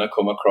 You're going to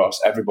come across.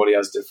 Everybody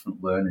has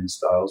different learning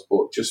styles,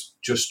 but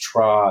just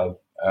try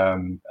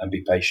and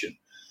be patient.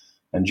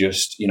 And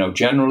just,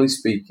 generally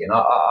speaking,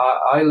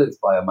 I live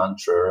by a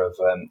mantra of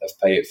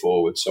pay it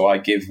forward. So I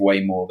give way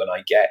more than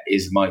I get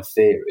is my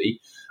theory,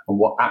 and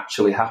what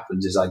actually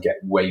happens is I get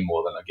way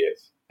more than I give.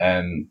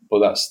 But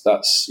that's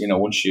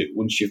once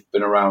you've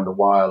been around a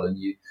while, and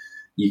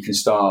you can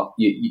start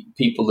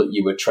people that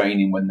you were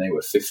training when they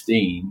were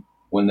 15,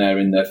 when they're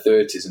in their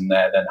 30s, and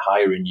they're then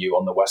hiring you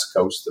on the west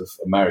coast of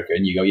America,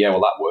 and you go, yeah,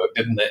 well, that worked,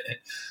 didn't it?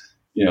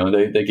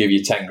 They give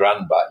you 10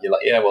 grand back. You're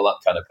like, yeah, well,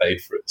 that kind of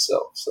paid for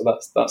itself. So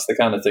that's the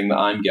kind of thing that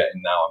I'm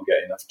getting now.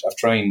 I've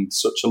trained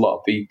such a lot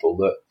of people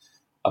that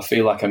I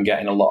feel like I'm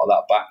getting a lot of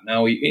that back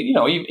now.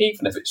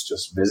 Even if it's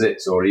just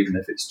visits, or even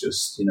if it's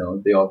just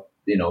the odd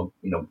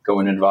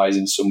going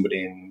advising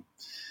somebody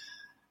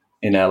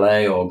in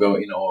LA, or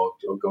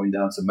going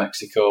down to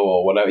Mexico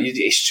or whatever.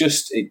 It's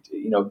just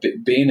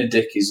being a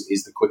dick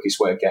is the quickest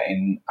way of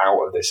getting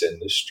out of this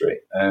industry.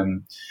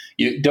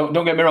 You don't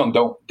get me wrong.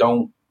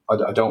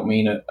 I don't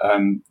mean it.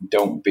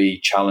 Don't be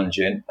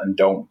challenging, and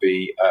don't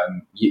be.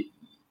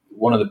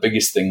 One of the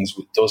biggest things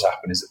that does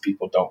happen is that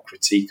people don't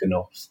critique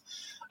enough,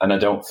 and I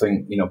don't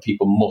think you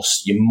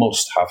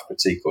must have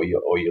critique, or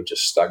you'll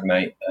just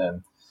stagnate.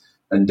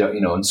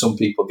 And some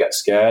people get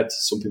scared.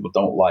 Some people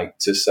don't like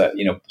to say.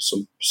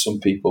 Some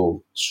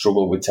people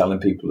struggle with telling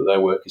people that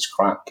their work is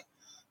crap.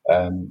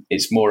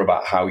 It's more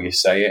about how you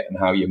say it and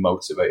how you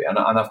motivate. And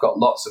I've got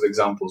lots of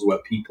examples where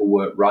people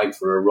weren't right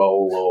for a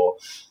role, or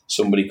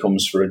somebody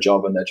comes for a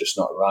job and they're just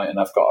not right. And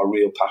I've got a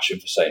real passion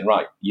for saying,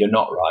 right, you're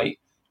not right.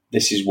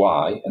 This is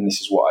why, and this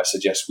is what I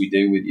suggest we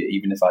do with you.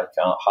 Even if I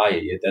can't hire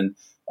you, then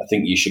I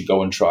think you should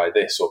go and try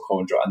this, or come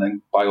and try, and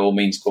then by all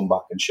means come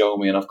back and show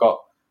me. And I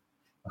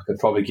could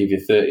probably give you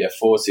 30 or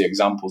 40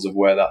 examples of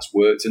where that's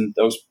worked. And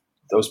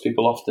those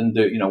people often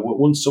do,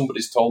 once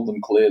somebody's told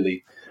them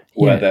clearly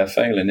where they're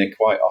failing, it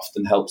quite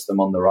often helps them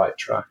on the right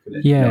track.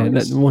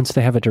 And once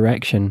they have a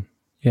direction.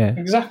 Yeah,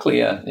 exactly.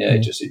 Yeah. It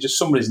just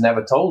somebody's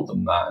never told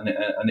them that,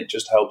 and it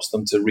just helps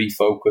them to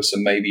refocus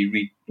and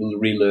maybe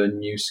relearn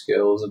new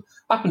skills. And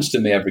it happens to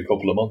me every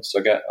couple of months.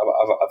 I've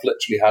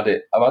literally had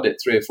it. I've had it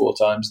 3 or 4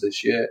 times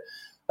this year,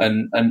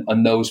 and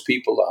those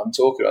people that I'm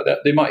talking about,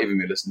 they might even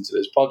be listening to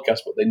this podcast,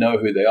 but they know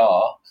who they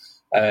are.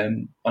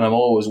 And I'm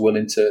always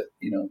willing to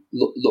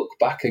look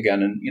back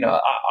again, and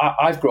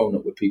I've grown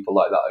up with people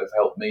like that who've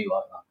helped me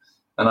like that.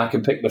 And I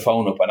can pick the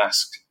phone up and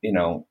ask,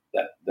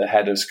 the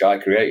head of Sky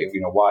Creative,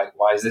 why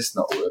is this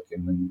not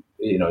working? And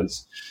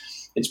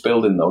it's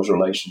building those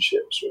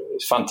relationships. Really,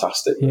 it's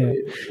fantastic. Yeah.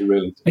 It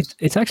really is.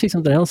 It's actually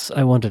something else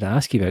I wanted to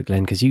ask you about,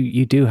 Glenn, because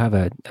you do have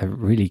a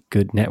really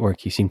good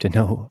network. You seem to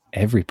know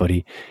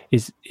everybody.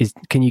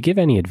 Can you give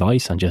any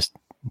advice on just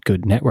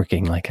good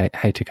networking, like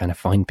how to kind of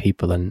find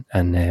people and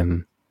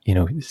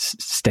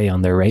stay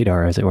on their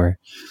radar, as it were?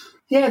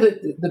 Yeah,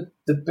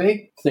 the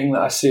big thing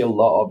that I see a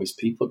lot of is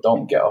people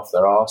don't get off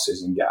their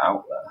arses and get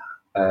out there.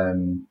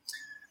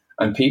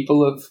 And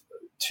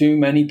too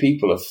many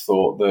people have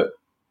thought that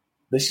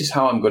this is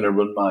how I'm going to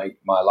run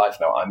my life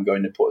now. I'm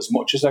going to put as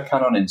much as I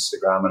can on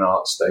Instagram and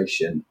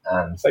ArtStation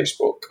and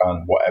Facebook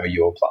and whatever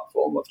your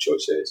platform of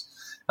choice is.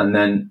 And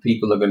then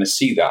people are going to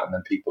see that, and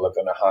then people are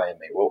going to hire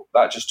me. Well,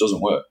 that just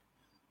doesn't work.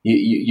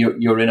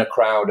 You're in a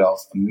crowd of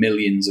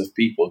millions of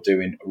people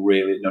doing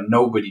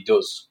nobody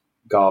does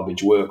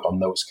garbage work on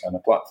those kind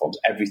of platforms.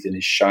 Everything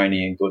is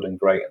shiny and good and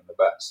great and the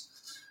best.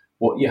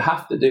 What you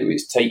have to do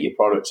is take your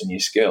product and your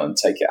skill and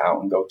take it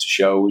out and go to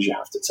shows. You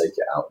have to take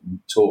it out and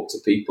talk to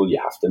people. You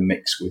have to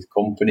mix with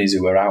companies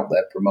who are out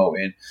there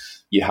promoting.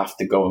 You have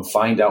to go and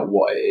find out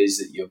what it is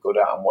that you're good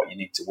at and what you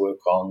need to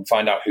work on.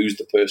 Find out who's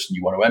the person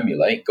you want to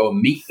emulate. Go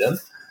and meet them,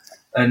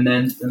 and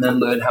then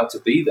learn how to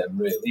be them,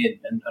 really,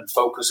 and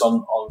focus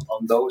on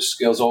those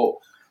skills.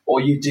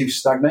 Or you do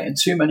stagnate. And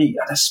too many,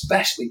 and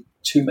especially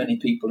too many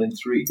people in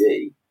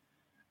 3D,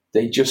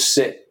 they just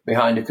sit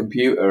behind a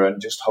computer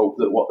and just hope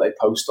that what they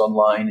post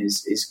online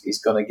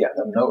is going to get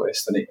them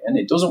noticed. And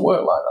it doesn't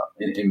work like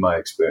that, in my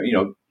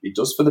experience. It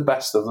does for the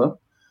best of them.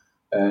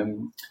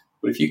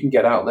 But if you can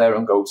get out there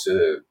and go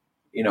to,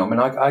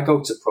 I go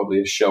to probably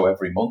a show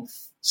every month.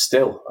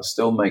 I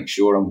still make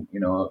sure I'm,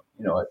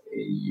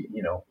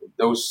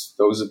 those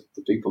are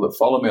the people that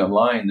follow me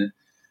online.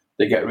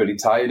 They get really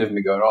tired of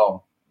me going,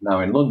 oh, I'm now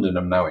in London,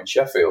 I'm now in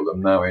Sheffield,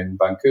 I'm now in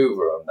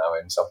Vancouver, I'm now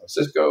in San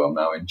Francisco, I'm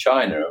now in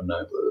China, I'm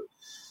now.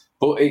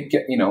 But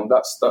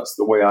that's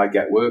the way I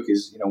get work.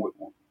 Is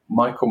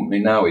my company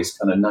now is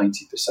kind of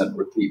 90%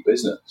 repeat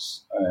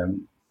business,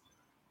 and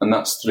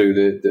that's through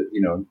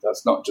the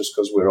that's not just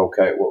because we're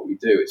okay at what we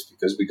do. It's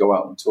because we go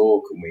out and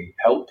talk and we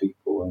help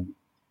people. And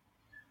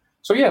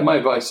so yeah, my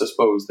advice, I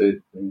suppose,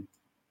 the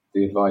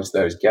advice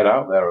there is get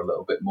out there a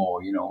little bit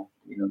more.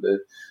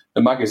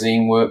 The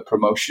magazine work,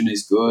 promotion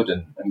is good,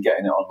 and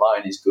getting it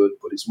online is good,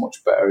 but it's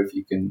much better if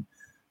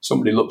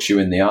somebody looks you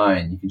in the eye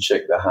and you can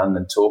shake their hand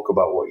and talk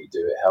about what you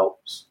do. It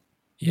helps.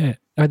 Yeah.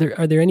 Are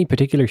there any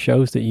particular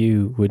shows that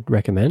you would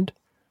recommend?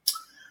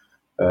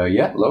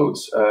 Yeah,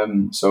 loads.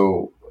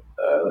 So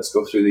let's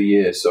go through the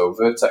year. So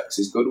Vertex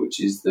is good,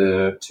 which is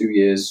the 2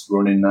 years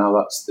running now.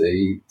 That's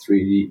the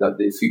 3D,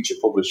 the Future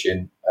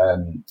Publishing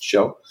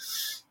show,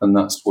 and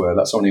that's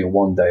only a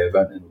 1-day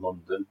event in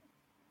London.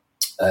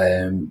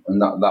 And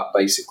that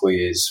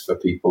basically is for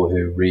people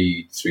who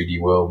read 3D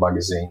World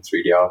magazine,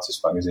 3D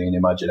Artist magazine,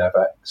 Imagine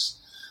FX.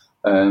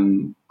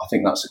 I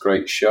think that's a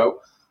great show.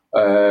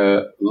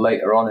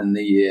 Later on in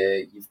the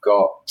year, you've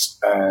got,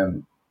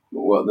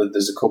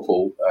 there's a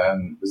couple.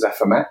 There's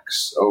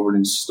FMX over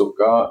in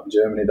Stuttgart,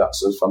 Germany.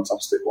 That's a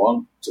fantastic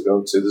one to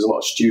go to. There's a lot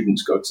of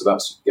students go to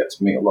that, so you get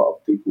to meet a lot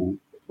of people,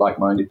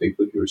 like-minded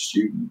people if you're a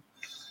student.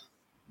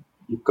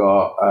 You've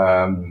got...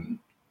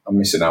 I'm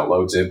missing out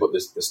loads here, but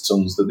there's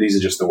tons. These are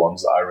just the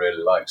ones that I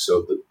really like.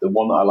 So the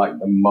one that I like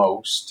the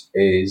most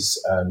is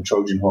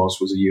Trojan Horse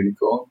Was a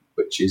Unicorn,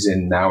 which is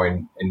now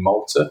in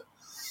Malta.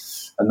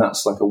 And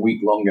that's like a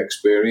week-long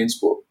experience.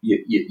 But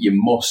you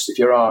must, if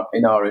you're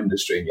in our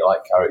industry and you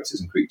like characters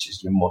and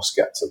creatures, you must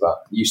get to that.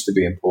 It used to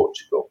be in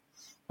Portugal.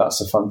 That's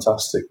a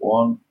fantastic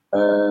one.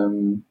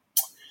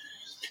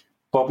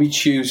 Bobby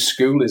Chu's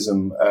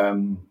Schoolism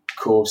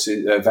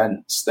courses,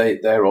 events,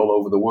 they're all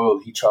over the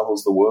world. He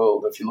travels the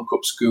world. If you look up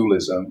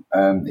Schoolism,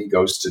 he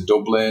goes to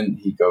Dublin,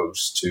 he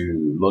goes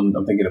to London.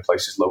 I'm thinking of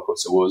places local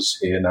to us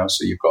here now.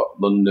 So you've got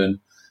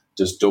London,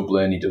 does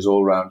Dublin, he does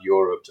all around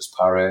Europe, does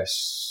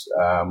Paris.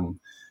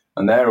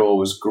 And they're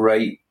always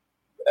great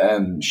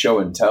show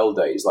and tell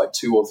days, like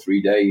 2 or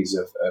 3 days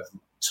of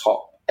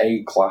top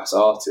A-class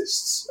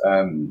artists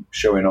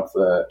showing off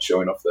their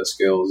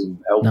skills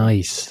and helping.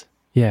 Nice.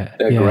 Yeah,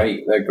 they're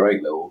great. They're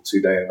great little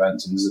 2-day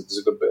events, and there's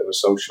a good bit of a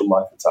social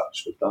life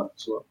attached with that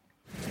as well.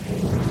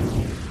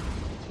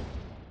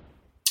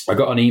 I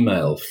got an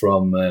email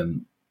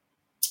from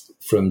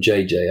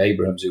J.J.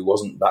 Abrams, who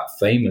wasn't that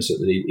famous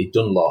at he'd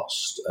done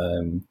Lost,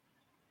 and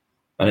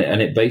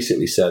it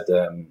basically said,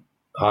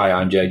 "Hi,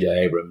 I'm J.J.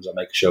 Abrams. I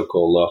make a show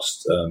called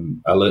Lost.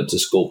 I learned to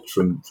sculpt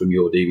from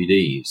your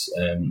DVDs,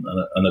 and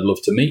I'd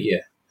love to meet you."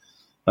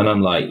 And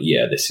I'm like,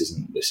 "Yeah, this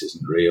isn't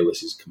real.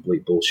 This is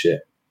complete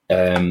bullshit."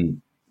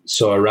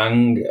 So I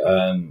rang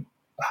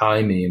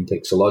Jaime in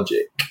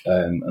Pixelogic,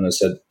 and I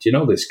said, "Do you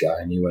know this guy?"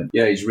 And he went,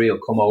 "Yeah, he's real.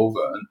 Come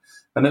over."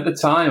 And at the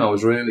time, it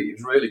was really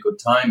good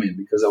timing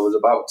because I was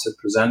about to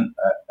present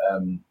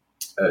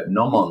at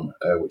Nomon,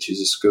 which is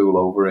a school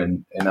over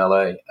in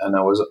LA, and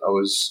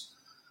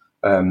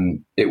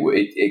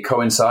it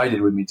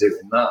coincided with me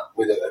doing that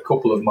with a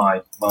couple of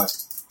my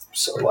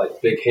sort of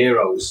like big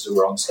heroes who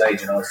were on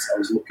stage, and I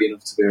was lucky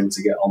enough to be able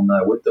to get on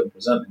there with them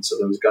presenting. So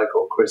there was a guy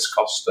called Chris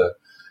Costa,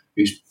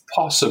 who's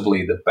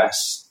possibly the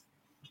best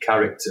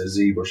character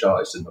ZBrush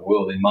artist in the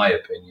world, in my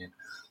opinion.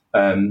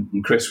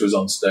 And Chris was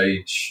on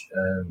stage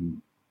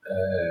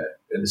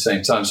at the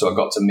same time, so I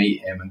got to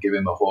meet him and give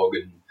him a hug.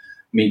 And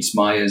Meets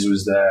Myers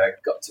was there,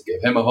 got to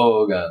give him a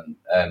hug,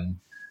 and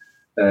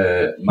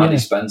Maddie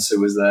Spencer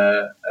was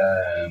there.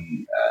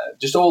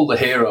 Just all the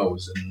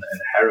heroes and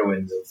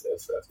heroines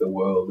of the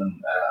world.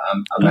 And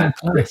I met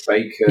Rick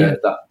Baker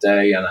that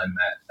day, and I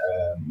met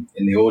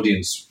in the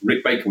audience.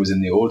 Rick Baker was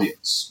in the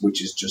audience,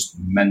 which is just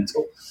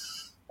mental.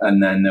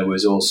 And then there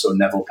was also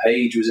Neville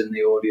Page was in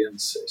the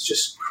audience. It's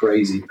just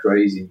crazy,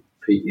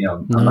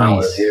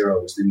 amount of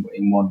heroes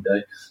in one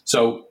day.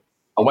 So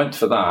I went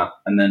for that,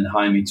 and then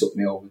Jaime took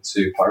me over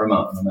to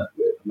Paramount, and I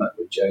met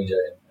with JJ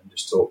and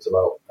just talked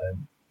about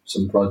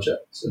some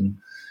projects, and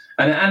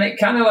it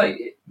kind of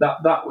like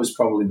that was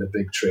probably the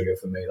big trigger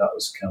for me. That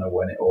was kind of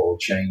when it all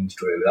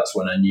changed, really. That's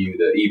when I knew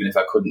that even if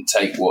I couldn't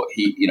take what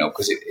he,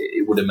 because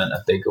it would have meant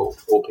a big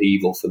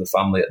upheaval for the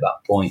family at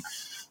that point.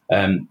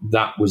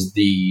 That was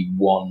the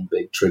one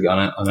big trigger.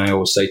 And I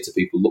always say to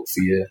people, look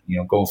for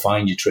go and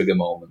find your trigger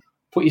moment.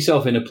 Put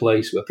yourself in a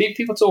place where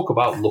people talk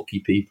about lucky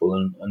people,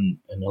 and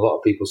a lot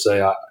of people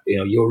say,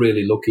 you're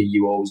really lucky,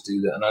 you always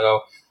do that. And I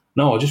go,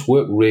 no, I just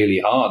work really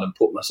hard and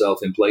put myself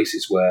in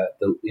places where,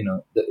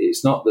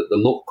 it's not that the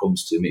luck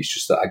comes to me, it's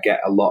just that I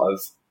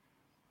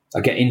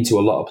get into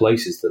a lot of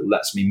places that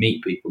lets me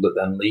meet people that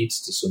then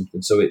leads to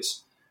something. So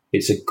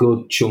it's a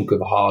good chunk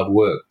of hard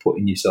work,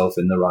 putting yourself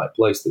in the right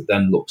place that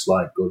then looks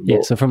like good luck.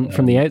 Yeah, so from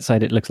the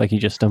outside, it looks like you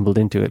just stumbled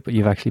into it, but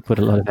you've actually put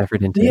a lot of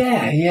effort into it.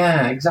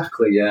 Yeah,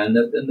 exactly. Yeah, and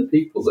the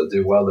people that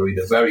do well, they're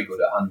either very good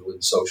at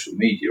handling social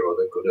media, or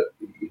they're good at,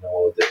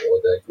 or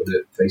they're good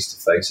at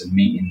face-to-face and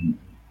meeting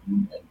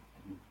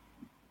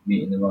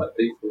the right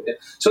people. Yeah.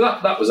 So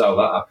that was how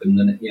that happened,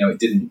 and it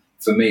didn't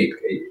for me.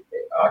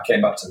 I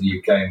came back to the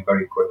UK, and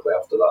very quickly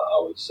after that,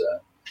 I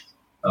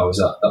was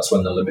at. That's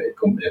when the limited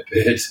company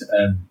appeared.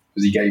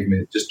 Because he gave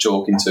me, just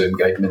talking to him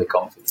gave me the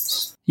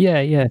confidence.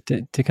 Yeah,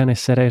 to kind of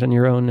set out on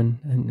your own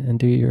and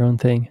do your own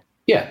thing.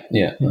 Yeah.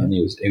 And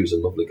he was a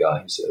lovely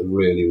guy. He's a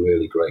really,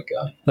 really great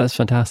guy. That's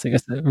fantastic.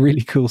 That's a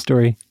really cool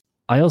story.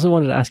 I also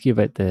wanted to ask you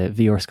about the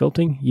VR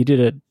sculpting. You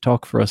did a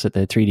talk for us at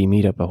the 3D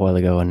meetup a while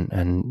ago,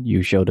 and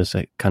you showed us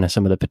kind of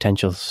some of the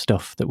potential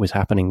stuff that was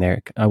happening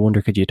there. I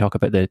wonder, could you talk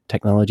about the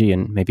technology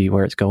and maybe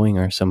where it's going,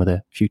 or some of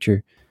the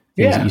future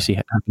things that you see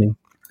happening?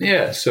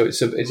 Yeah, so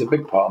it's a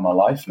big part of my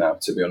life now,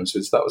 to be honest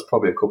with you. That was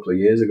probably a couple of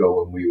years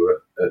ago when we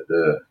were at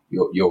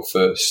your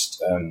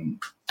first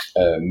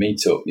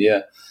meetup.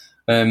 Yeah.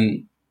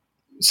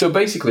 So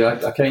basically,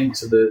 I came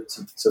to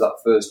that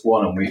first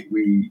one, and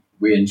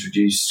we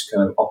introduced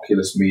kind of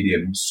Oculus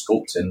Medium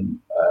sculpting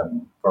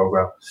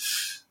program,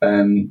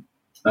 and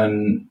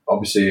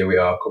obviously here we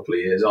are a couple of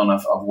years on.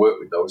 I've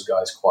worked with those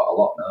guys quite a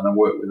lot now, and I've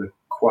worked with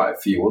quite a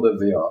few other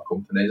VR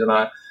companies, and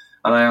I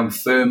am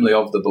firmly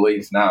of the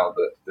belief now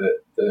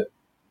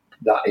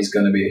that is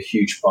going to be a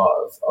huge part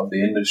of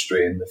the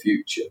industry in the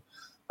future.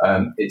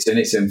 It's in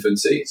its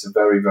infancy. It's a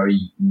very,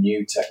 very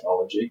new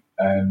technology.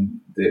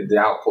 The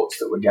outputs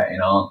that we're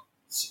getting aren't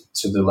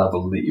to the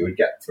level that you would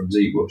get from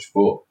ZBrush,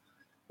 but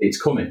it's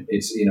coming.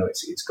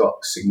 It's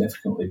got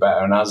significantly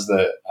better. And as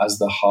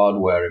the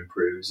hardware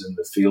improves and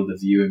the field of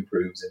view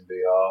improves in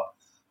VR,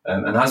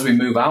 and as we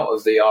move out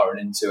of VR and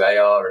into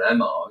AR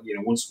and MR,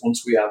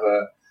 once we have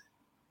a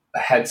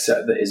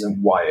headset that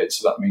isn't wired,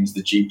 so that means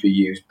the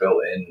GPU is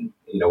built in,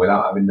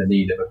 without having the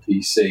need of a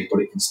PC,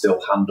 but it can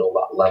still handle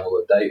that level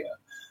of data.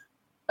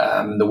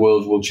 The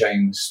world will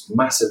change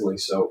massively.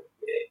 So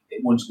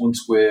once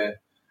we're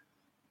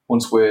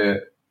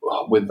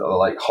with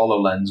like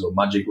HoloLens or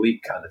Magic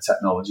Leap kind of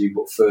technology,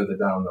 but further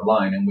down the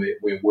line, and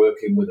we're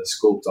working with a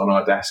sculpt on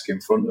our desk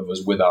in front of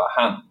us with our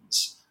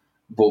hands,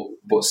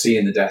 but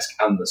seeing the desk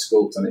and the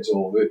sculpt, and it's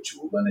all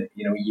virtual, then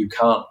you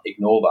can't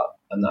ignore that.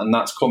 And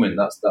that's coming.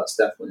 That's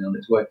definitely on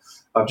its way.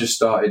 I've just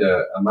started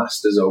a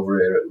master's over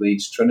here at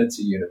Leeds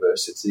Trinity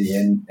University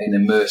in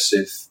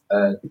immersive,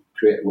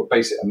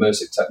 basic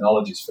immersive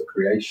technologies for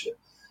creation.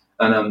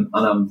 And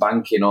I'm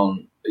banking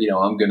on,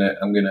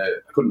 I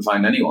couldn't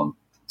find anyone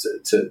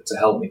to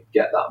help me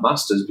get that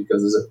master's,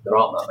 because there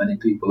aren't that many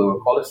people who are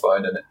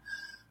qualified in it.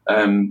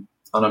 And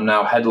I'm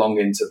now headlong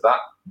into that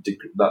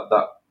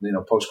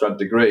postgrad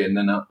degree, and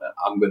then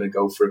I'm going to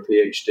go for a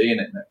PhD in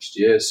it next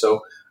year.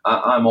 So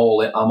I'm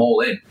all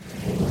in.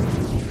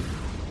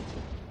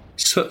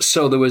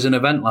 So there was an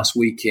event last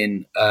week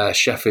in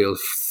Sheffield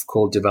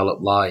called Develop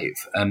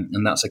Live,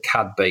 and that's a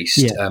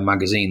CAD-based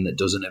magazine that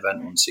does an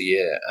event once a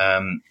year.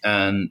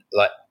 And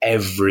like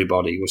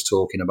everybody was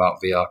talking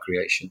about VR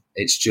creation.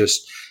 It's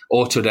just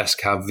Autodesk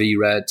have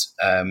VRED.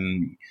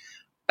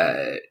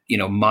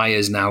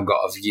 Maya's now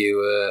got a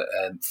viewer,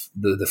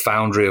 the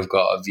Foundry have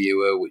got a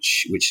viewer,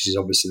 which is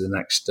obviously the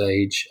next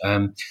stage.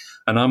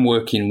 And I'm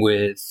working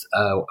with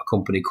a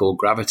company called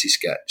Gravity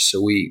Sketch.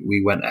 So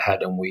we went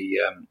ahead and we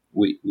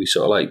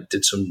sort of like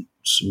did some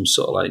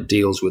sort of like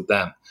deals with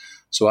them.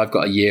 So I've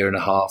got a year and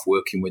a half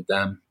working with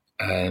them,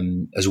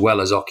 as well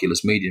as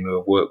Oculus Medium, who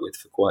I've worked with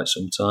for quite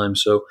some time.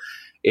 So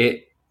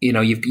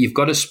you've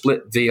got to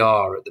split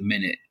VR at the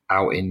minute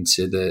out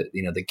into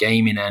the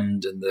gaming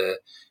end and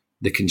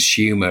the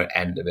consumer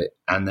end of it,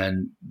 and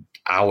then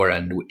our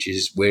end, which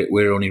is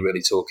we're only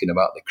really talking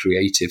about the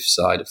creative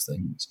side of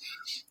things.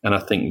 And I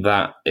think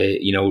that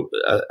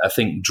I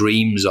think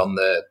Dreams on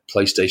the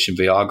PlayStation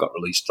VR got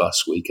released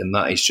last week, and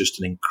that is just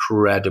an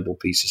incredible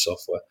piece of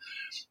software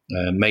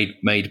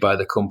made by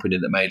the company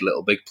that made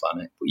Little Big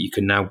Planet. But you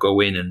can now go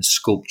in and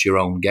sculpt your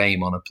own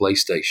game on a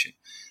PlayStation.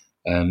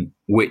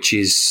 Which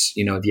is,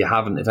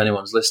 if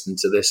anyone's listening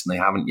to this and they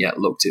haven't yet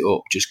looked it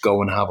up, just go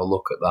and have a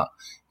look at that.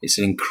 It's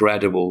an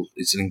incredible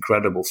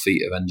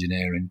feat of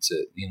engineering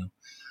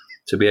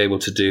to be able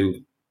to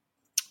do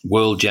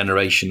world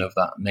generation of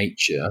that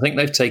nature. I think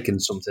they've taken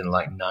something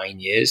like 9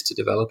 years to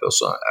develop it, or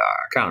so.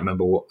 I can't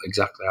remember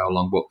exactly how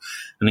long, but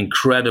an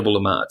incredible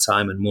amount of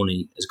time and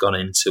money has gone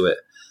into it.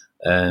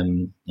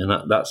 And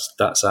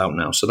that's out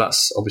now. So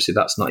that's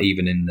not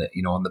even in the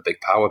on the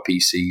big power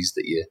PCs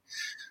that you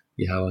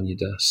have on your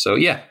desk. So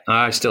yeah,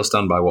 I still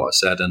stand by what I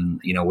said, and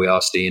we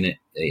are seeing it.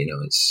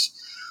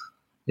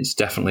 It's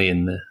definitely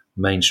in the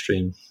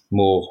mainstream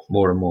more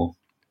and more.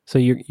 So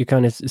you're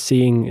kind of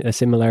seeing a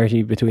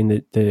similarity between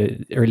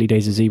the early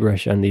days of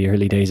ZBrush and the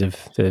early days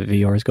of the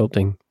VR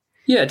sculpting.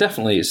 Yeah,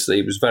 definitely.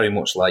 It was very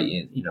much like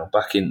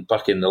back in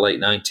the late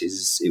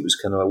 90s. It was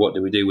kind of like, what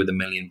do we do with 1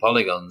 million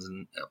polygons,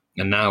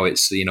 and now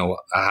it's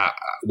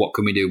what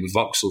can we do with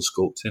voxel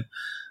sculpting?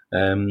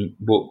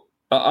 But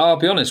I'll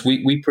be honest,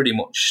 we pretty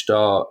much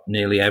start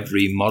nearly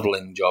every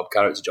modelling job,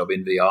 character job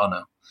in VR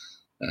now.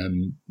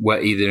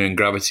 We're either in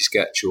Gravity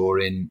Sketch or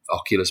in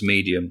Oculus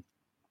Medium.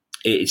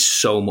 It is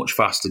so much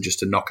faster just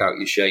to knock out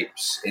your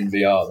shapes in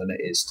VR than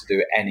it is to do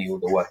it any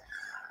other way.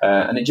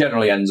 And it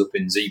generally ends up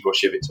in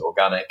ZBrush if it's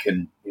organic,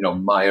 and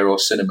Maya or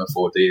Cinema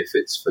 4D if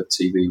it's for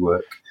TV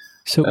work.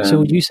 So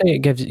would you say it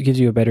gives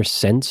you a better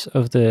sense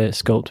of the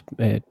sculpt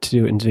to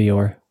do it in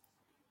VR?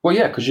 Well,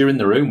 yeah, because you're in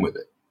the room with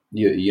it.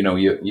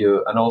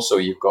 You and also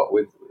you've got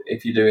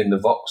if you're doing the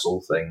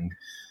voxel thing,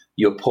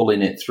 you're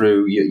pulling it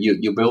through.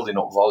 You're building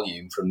up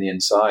volume from the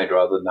inside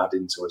rather than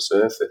adding to a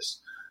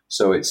surface.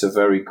 So it's a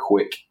very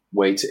quick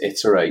way to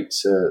iterate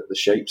the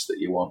shapes that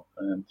you want.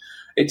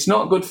 It's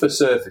not good for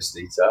surface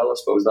detail. I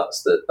suppose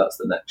that's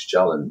the next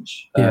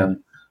challenge. Yeah.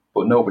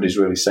 But nobody's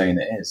really saying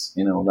it is.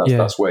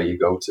 That's where you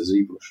go to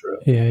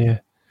ZBrush. Really. Yeah.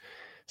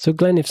 So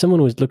Glenn, if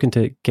someone was looking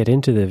to get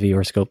into the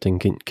VR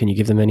sculpting, can you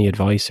give them any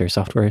advice or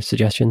software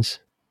suggestions?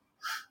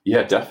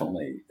 Yeah,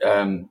 definitely.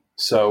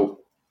 So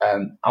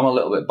I'm a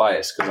little bit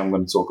biased because I'm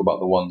going to talk about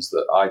the ones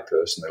that I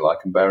personally like.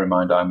 And bear in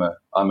mind, I'm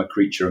a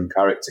creature and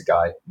character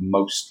guy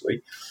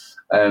mostly.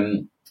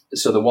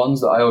 So the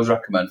ones that I always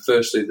recommend,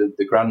 firstly,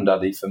 the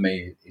granddaddy for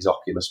me is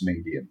Oculus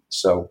Medium.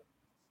 So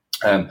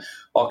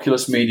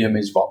Oculus Medium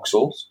is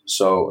voxels.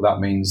 So that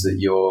means that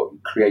you're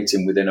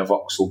creating within a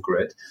voxel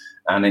grid,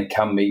 and it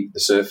can be the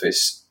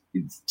surface.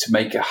 To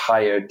make a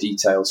higher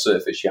detailed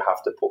surface, you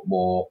have to put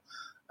more.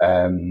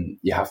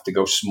 You have to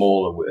go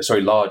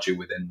larger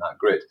within that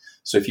grid.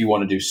 So if you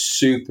want to do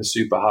super,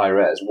 super high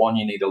res, one,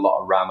 you need a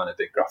lot of RAM and a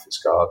big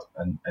graphics card,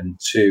 and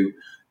two,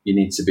 you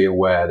need to be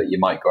aware that you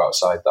might go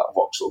outside that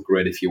voxel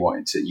grid if you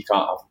wanted to. You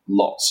can't have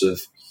lots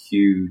of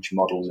huge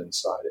models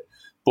inside it.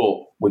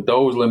 But with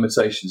those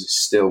limitations, I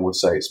still would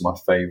say it's my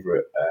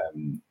favorite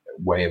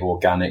way of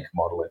organic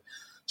modeling.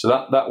 So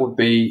that would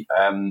be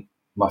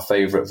my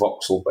favorite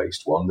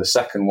voxel-based one. The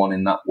second one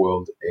in that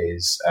world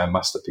is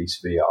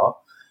Masterpiece VR.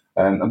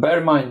 And bear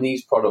in mind,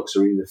 these products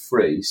are either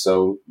free,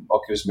 so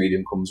Oculus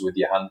Medium comes with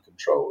your hand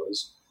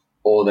controllers,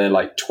 or they're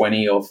like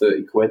 20 or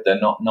 30 quid. They're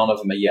not. None of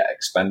them are yet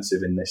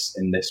expensive in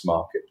this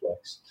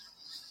marketplace.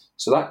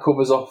 So that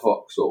covers off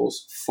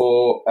voxels.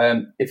 For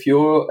if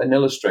you're an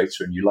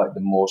illustrator and you like the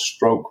more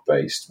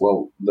stroke-based,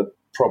 well,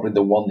 probably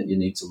the one that you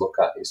need to look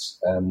at is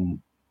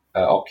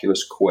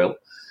Oculus Quill,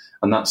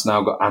 and that's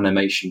now got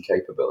animation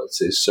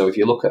capabilities. So if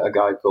you look at a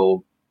guy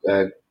called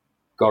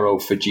Goro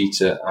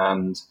Fujita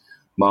and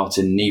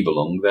Martin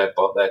Niebelung,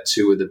 they're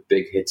two of the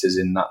big hitters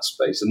in that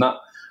space, and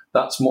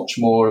that's much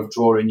more of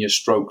drawing your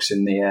strokes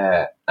in the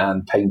air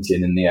and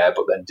painting in the air,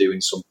 but then doing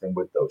something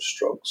with those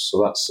strokes.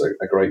 So that's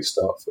a great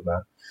start for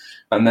that.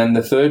 And then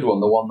the third one,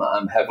 the one that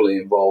I'm heavily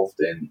involved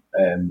in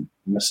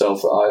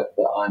myself,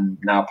 that I'm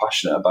now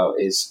passionate about,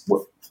 is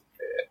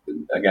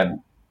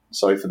again,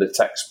 sorry for the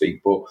tech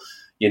speak, but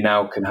you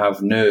now can have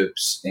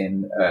NURBS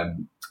in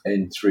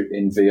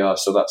VR.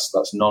 So that's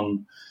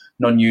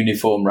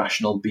non-uniform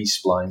rational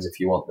B-splines, if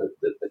you want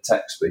the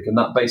tech speak, and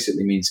that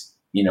basically means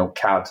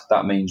CAD.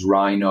 That means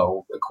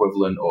Rhino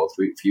equivalent or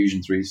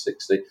Fusion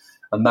 360,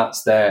 and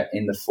that's there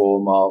in the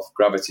form of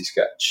Gravity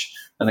Sketch.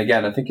 And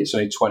again, I think it's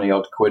only 20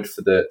 odd quid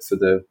for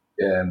the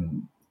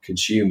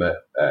consumer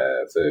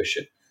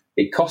version.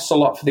 It costs a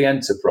lot for the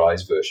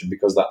enterprise version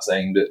because that's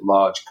aimed at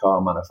large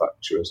car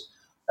manufacturers.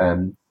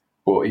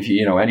 But if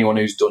anyone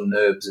who's done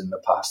NURBS in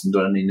the past and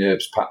done any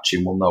NURBS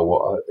patching will know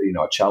what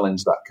a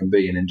challenge that can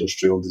be in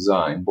industrial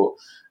design. But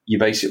you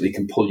basically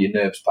can pull your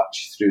NURBS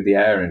patches through the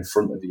air in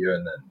front of you,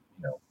 and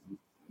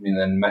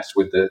then mess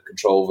with the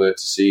control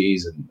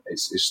vertices, and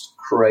it's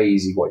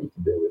crazy what you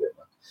can do with it.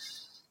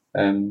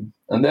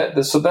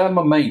 They're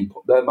my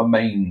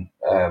main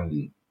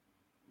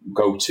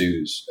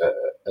go-tos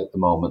at the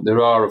moment.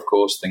 There are, of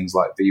course, things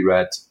like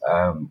VRED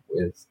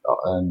with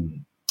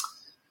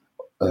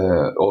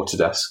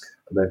Autodesk.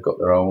 They've got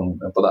their own,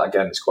 but that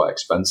again is quite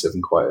expensive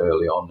and quite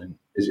early on, and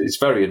it's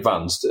very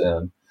advanced.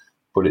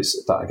 But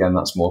it's that again,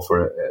 that's more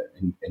for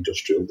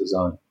industrial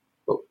design.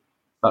 But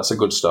that's a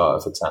good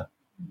starter for 10.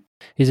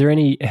 Is there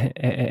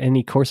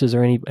any courses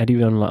or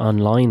anyone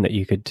online that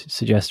you could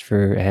suggest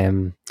for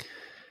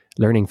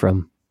learning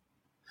from?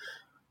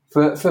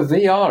 For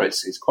VR,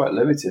 it's quite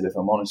limited. If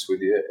I'm honest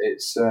with you,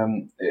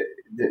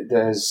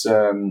 there's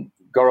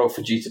Goro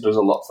Fujita does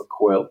a lot for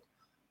Quill.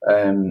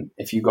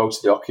 If you go to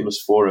the Oculus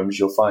forums,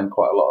 you'll find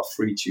quite a lot of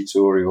free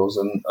tutorials,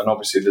 and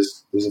obviously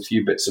there's a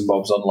few bits and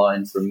bobs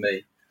online from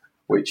me,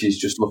 which is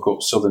just look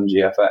up Southern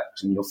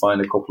GFX and you'll find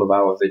a couple of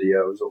hour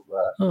videos up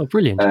there. Oh,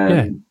 brilliant!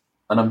 Yeah.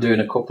 And I'm doing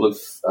a couple of.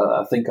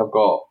 I think I've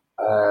got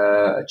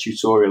a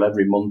tutorial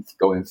every month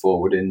going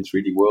forward in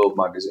 3D World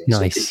magazine.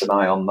 Nice. So keep an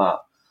eye on that,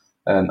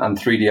 and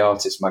 3D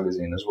Artist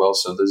magazine as well.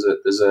 So there's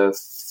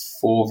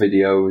 4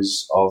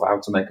 videos of how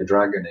to make a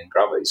dragon in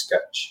Gravity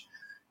Sketch.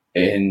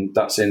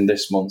 That's in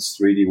this month's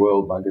 3D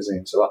World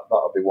magazine, so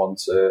that'll be one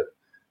to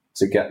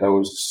get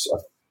those.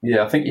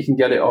 Yeah, I think you can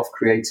get it off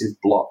Creative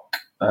Block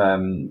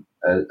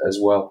as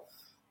well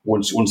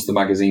once the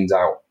magazine's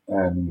out.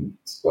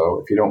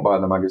 So if you don't buy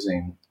the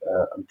magazine,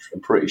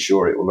 I'm pretty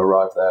sure it will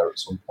arrive there at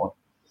some point.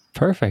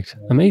 Perfect,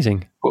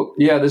 amazing. But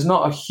yeah, there's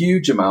not a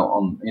huge amount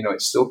on.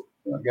 It's still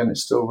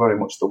very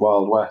much the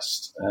Wild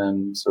West,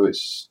 and so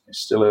it's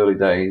still early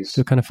days.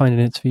 Still kind of finding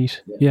its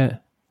feet. Yeah.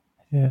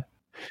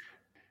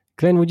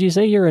 Glenn, would you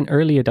say you're an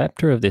early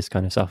adapter of this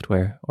kind of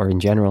software, or in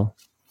general?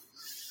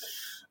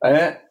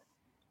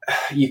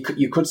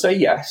 You could say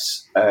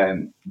yes,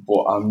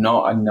 but I'm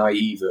not a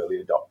naive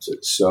early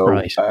adopter. So,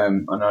 right.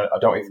 And I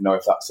don't even know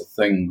if that's a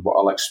thing, but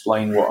I'll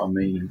explain what I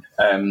mean.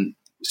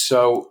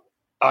 So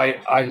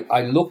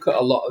I look at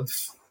a lot of,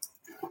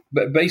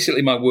 but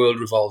basically my world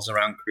revolves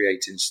around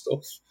creating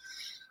stuff.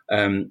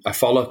 I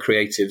follow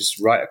creatives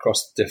right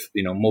across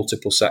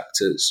multiple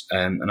sectors,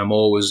 and I'm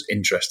always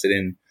interested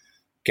in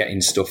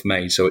getting stuff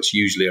made. So it's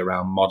usually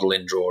around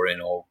modeling,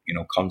 drawing, or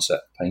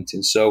concept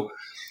painting. So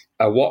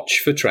I watch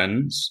for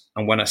trends,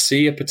 and when I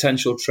see a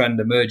potential trend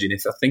emerging,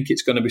 if I think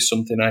it's going to be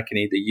something I can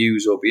either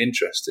use or be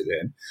interested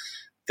in,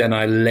 then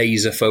I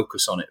laser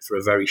focus on it for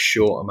a very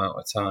short amount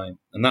of time.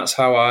 And that's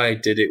how I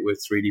did it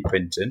with 3D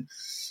printing.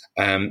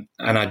 And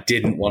I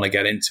didn't want to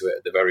get into it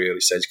at the very early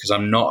stage because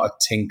I'm not a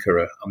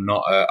tinkerer.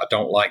 I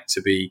don't like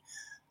to be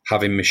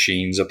having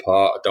machines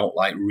apart. I don't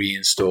like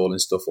reinstalling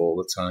stuff all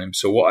the time.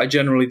 So what I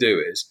generally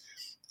do is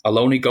I'll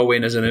only go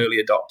in as an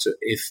early adopter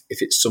if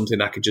it's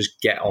something I could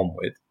just get on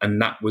with.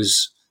 And that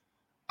was,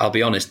 I'll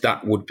be honest,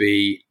 that would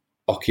be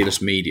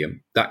Oculus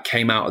Medium. That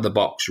came out of the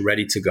box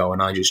ready to go,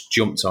 and I just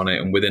jumped on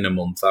it. And within a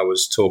month, I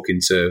was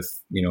talking to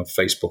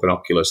Facebook and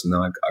Oculus, and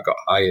then I got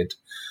hired.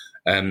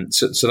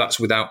 So that's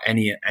without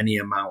any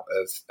amount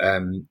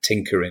of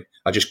tinkering.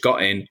 I just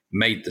got in,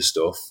 made the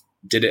stuff,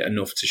 did it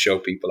enough to show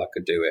people I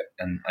could do it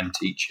and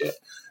teach it,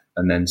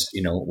 and then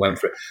went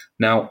for it.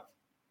 Now,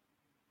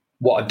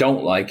 what I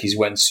don't like is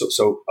when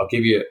so I'll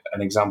give you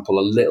an example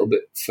a little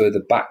bit further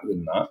back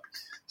than that.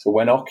 So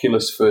when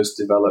Oculus first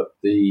developed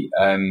they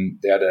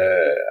had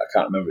I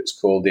can't remember what it's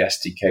called, the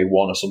SDK1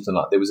 or something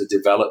like that. There was a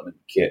development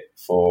kit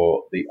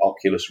for the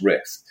Oculus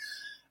Rift,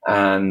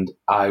 and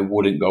I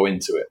wouldn't go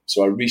into it.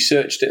 So I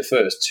researched it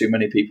first. Too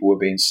many people were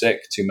being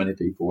sick. Too many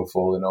people were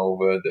falling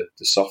over.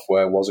 The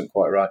software wasn't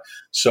quite right.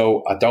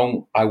 So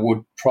I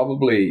would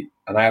probably,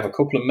 and I have a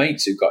couple of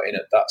mates who got in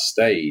at that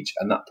stage,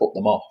 and that put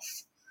them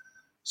off.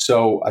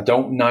 So I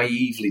don't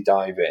naively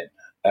dive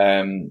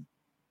in.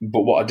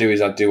 But what I do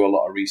is I do a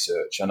lot of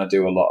research, and I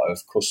do a lot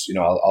of,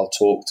 I'll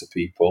talk to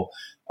people.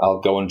 I'll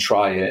go and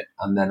try it,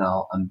 and then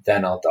I'll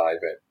dive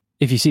in.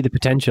 If you see the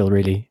potential,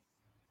 really.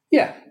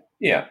 Yeah.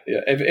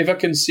 If I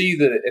can see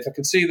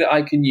that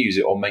I can use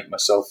it or make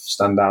myself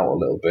stand out a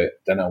little bit,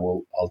 then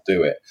I'll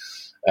do it.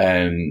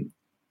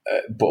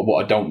 But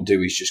what I don't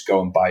do is just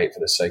go and buy it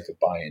for the sake of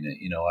buying it.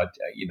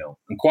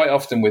 And quite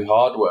often with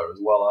hardware as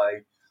well,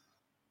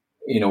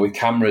 with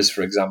cameras,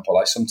 for example,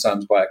 I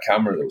sometimes buy a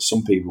camera that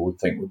some people would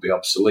think would be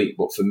obsolete,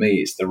 but for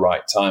me, it's the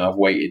right time. I've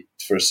waited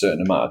for a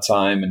certain amount of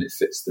time, and it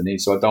fits the need.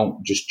 So I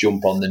don't just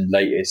jump on the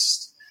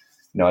latest.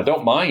 I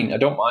don't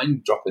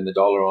mind dropping the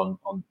dollar on.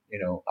 I'll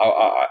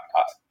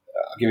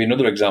give you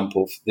another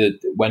example.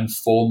 When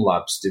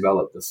Formlabs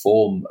developed the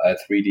Form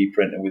 3D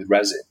printer with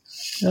resin,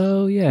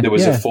 there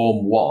was a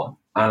Form 1,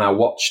 and I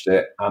watched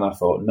it, and I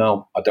thought,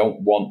 no, I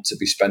don't want to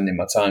be spending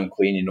my time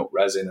cleaning up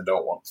resin. I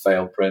don't want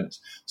failed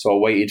prints. So I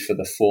waited for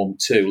the Form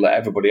 2, let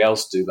everybody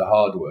else do the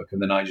hard work, and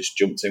then I just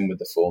jumped in with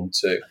the Form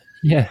 2.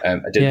 Yeah,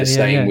 I did the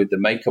same with the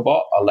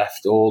MakerBot. I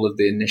left all of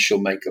the initial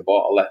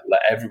MakerBot. I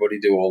let everybody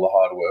do all the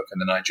hard work,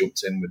 and then I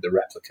jumped in with the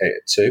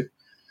Replicator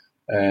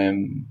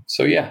 2.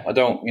 So yeah, I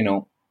don't,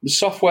 the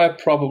software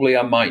probably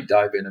I might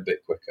dive in a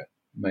bit quicker.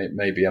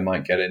 Maybe I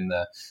might get in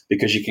there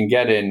because you can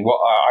get in.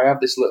 I have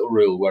this little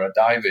rule where I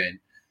dive in,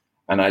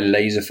 and I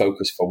laser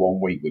focus for 1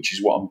 week, which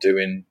is what I'm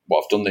doing,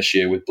 what I've done this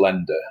year with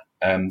Blender.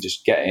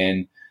 Just get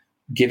in,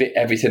 give it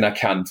everything I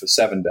can for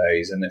 7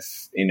 days, and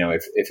if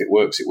it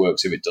works, it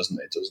works. If it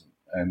doesn't, it doesn't.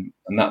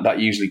 And that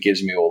usually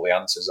gives me all the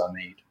answers I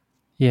need.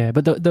 Yeah,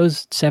 but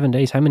those 7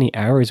 days, how many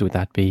hours would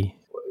that be?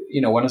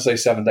 When I say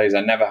 7 days,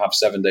 I never have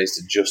 7 days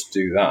to just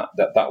do that.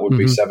 That would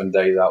be 7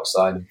 days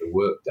outside of the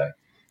work day.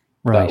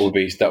 Right.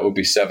 That would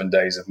be 7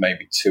 days of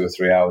maybe 2 or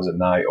 3 hours a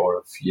night, or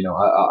if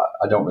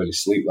I don't really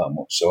sleep that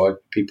much, so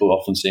people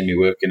often see me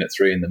working at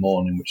 3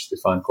 a.m, which they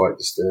find quite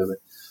disturbing.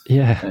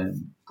 Yeah.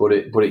 But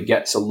it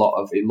gets a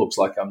lot of. It looks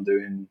like I'm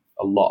doing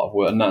a lot of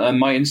work, and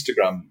my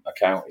Instagram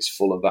account is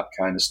full of that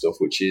kind of stuff.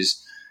 Which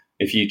is,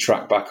 if you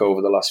track back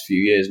over the last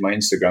few years, my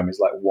Instagram is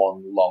like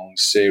one long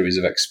series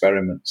of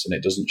experiments, and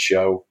it doesn't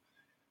show.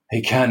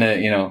 He kind of,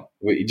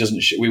 he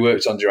doesn't. We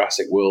worked on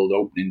Jurassic World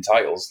opening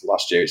titles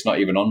last year. It's not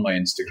even on my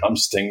Instagram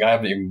sting. I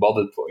haven't even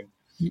bothered putting.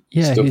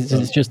 Yeah,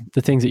 it's just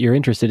the things that you're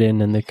interested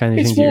in and the kind of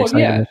things you're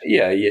excited about.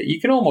 Yeah.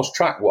 You can almost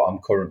track what I'm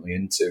currently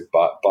into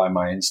by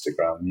my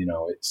Instagram.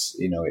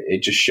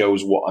 It just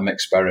shows what I'm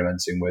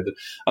experimenting with,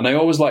 and I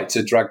always like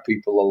to drag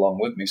people along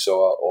with me,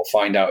 or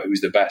find out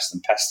who's the best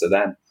and pester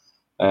them.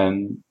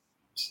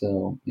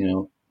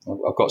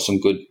 I've got some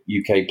good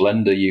UK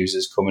Blender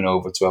users coming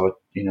over to have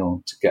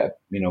to get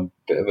a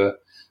bit of a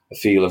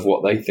feel of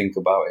what they think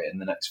about it in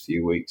the next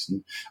few weeks.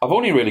 And I've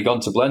only really gone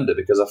to Blender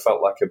because I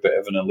felt like a bit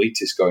of an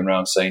elitist going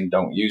around saying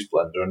don't use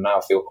Blender, and now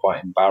I feel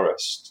quite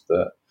embarrassed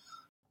that.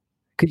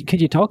 Could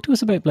you talk to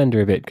us about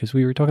Blender a bit, because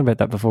we were talking about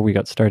that before we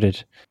got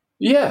started?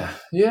 Yeah.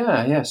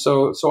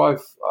 So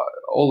I've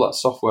all that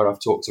software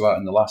I've talked about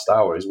in the last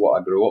hour is what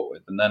I grew up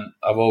with, and then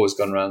I've always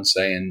gone around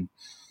saying,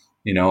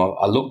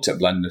 I looked at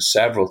Blender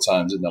several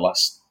times in the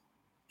last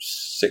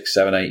 6,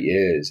 7, 8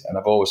 years, and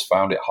I've always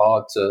found it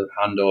hard to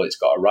handle. It's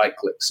got a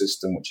right-click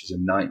system, which is a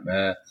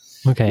nightmare.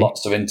 Okay.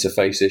 Lots of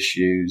interface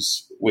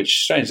issues,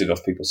 which strangely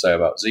enough people say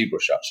about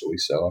ZBrush actually.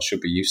 So I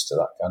should be used to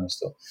that kind of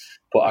stuff.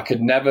 But I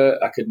could never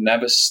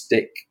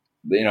stick.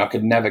 I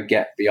could never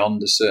get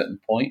beyond a certain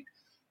point.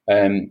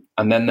 And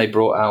then they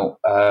brought out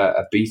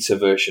a beta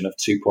version of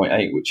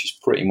 2.8, which is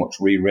pretty much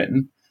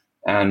rewritten.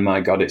 And my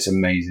God, it's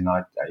amazing.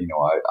 I've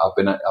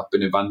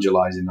been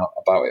evangelizing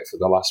about it for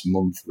the last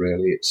month.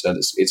 Really, it's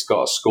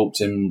got a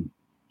sculpting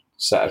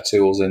set of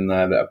tools in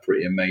there that are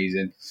pretty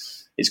amazing.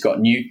 It's got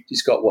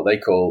what they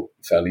call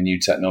fairly new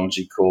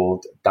technology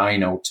called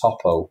Dino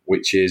Topo,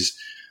 which is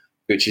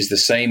the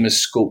same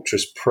as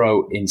Sculptris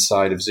Pro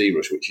inside of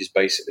ZBrush, which is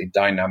basically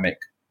dynamic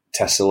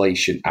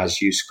tessellation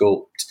as you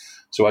sculpt.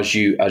 So as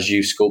you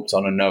sculpt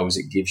on a nose,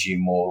 it gives you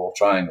more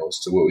triangles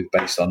to work with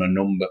based on a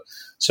number.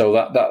 So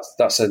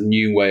that's a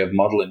new way of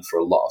modeling for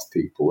a lot of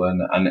people,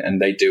 and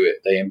they do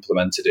it. They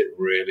implemented it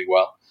really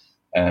well.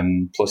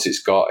 Plus,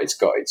 it's got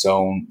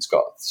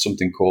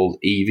something called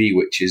Eevee,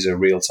 which is a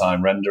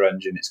real-time render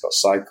engine. It's got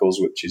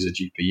Cycles, which is a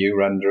GPU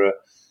renderer.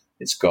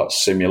 It's got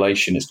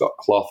simulation. It's got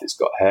cloth. It's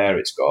got hair.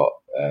 It's got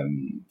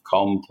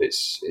comp.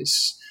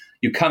 It's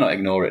you cannot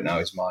ignore it now.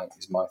 Is my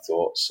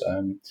thoughts.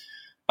 And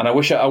I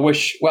wish.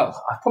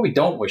 Well, I probably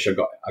don't wish I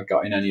got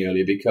in any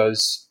earlier,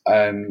 because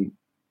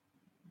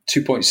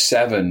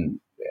 2.7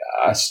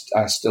 I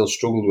still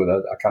struggled with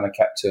it. I kind of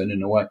kept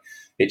turning away.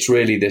 It's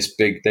really this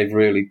big. They've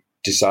really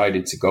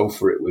decided to go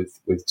for it with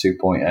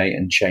 2.8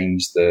 and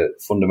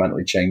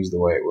fundamentally change the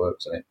way it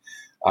works. And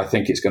I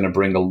think it's going to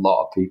bring a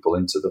lot of people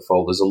into the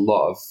fold. There's a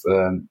lot of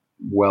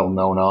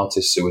well-known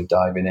artists who are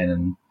diving in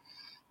and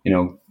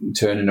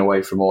turning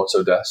away from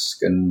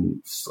Autodesk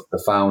and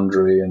the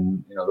Foundry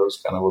and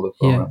those kind of other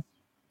programs. Yeah.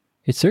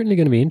 It's certainly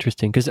going to be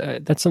interesting, because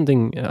that's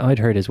something I'd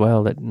heard as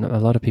well, that a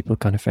lot of people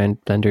kind of found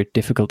Blender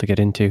difficult to get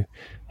into,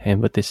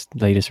 but this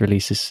latest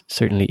release is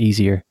certainly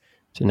easier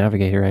to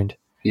navigate around.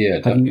 Yeah,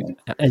 definitely.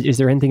 Is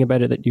there anything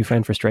about it that you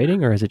found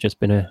frustrating, or has it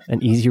just been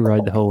an easy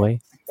ride the whole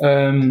way?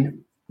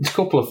 There's a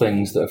couple of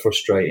things that are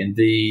frustrating.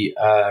 The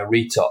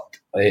retop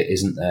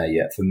isn't there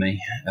yet for me.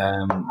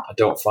 I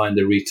don't find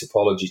the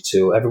retopology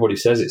tool. Everybody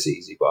says it's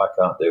easy, but I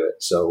can't do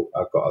it. So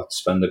I've got to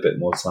spend a bit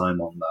more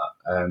time on that.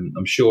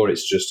 I'm sure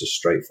it's just as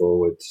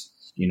straightforward.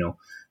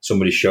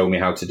 Somebody show me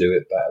how to do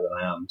it better than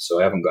I am. So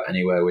I haven't got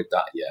anywhere with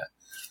that yet.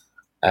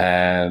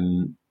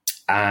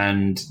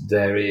 And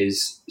there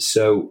is,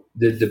 so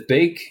the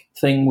big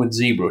thing with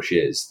ZBrush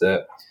is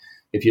that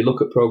if you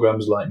look at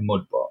programs like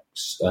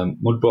Mudbox, and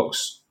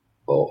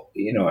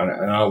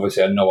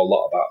obviously I know a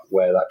lot about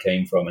where that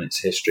came from and its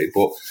history,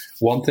 but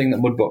one thing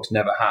that Mudbox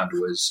never had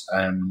was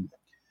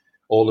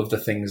all of the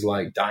things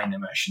like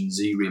Dynamesh and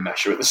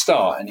ZRemesher at the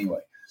start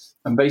anyway.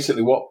 And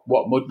basically what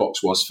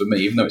Mudbox was for me,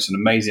 even though it's an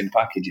amazing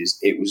package, is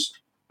it was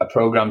a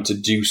program to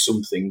do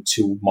something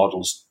to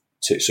models.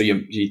 So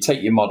you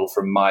take your model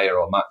from Maya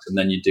or Max and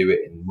then you do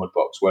it in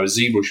Mudbox, whereas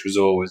ZBrush was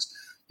always,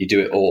 you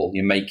do it all,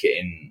 you make it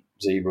in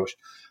ZBrush.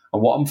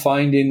 And what I'm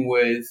finding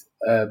with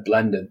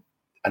Blender,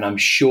 and I'm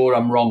sure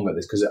I'm wrong at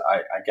this because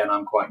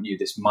I'm quite new,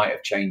 this might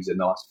have changed in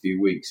the last few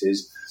weeks,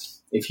 is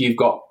if you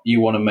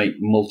want to make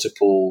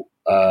multiple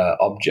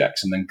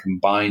objects and then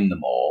combine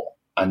them all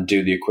and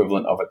do the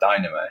equivalent of a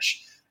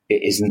Dynamesh,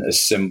 it isn't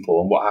as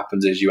simple. And what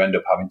happens is you end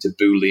up having to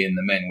Boolean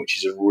them in, which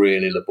is a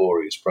really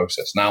laborious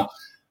process. Now,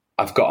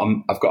 I've got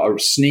a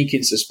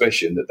sneaking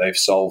suspicion that they've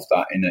solved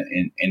that in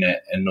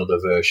another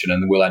version,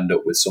 and we'll end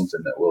up with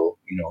something that will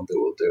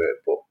do it.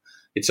 But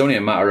it's only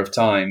a matter of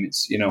time.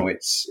 It's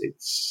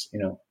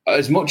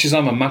as much as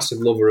I'm a massive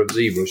lover of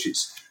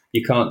ZBrush,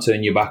 you can't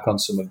turn your back on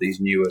some of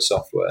these newer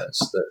softwares.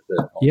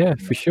 Yeah,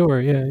 for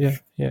sure. Yeah.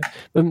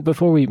 But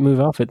before we move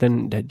off it,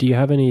 then, do you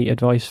have any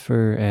advice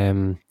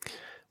for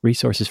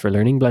resources for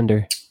learning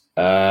Blender?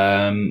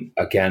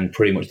 Again,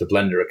 pretty much the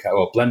Blender account.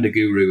 Well, Blender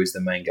Guru is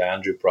the main guy.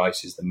 Andrew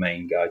Price is the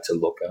main guy to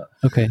look at.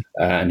 Okay,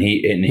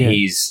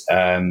 he's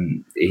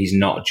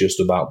not just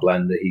about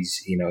Blender.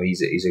 He's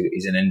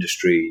an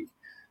industry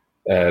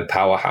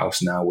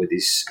powerhouse now with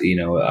his.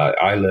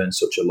 I learn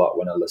such a lot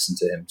when I listen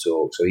to him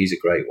talk. So he's a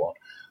great one.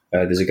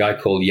 There's a guy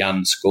called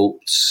Jan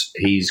Sculpts.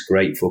 He's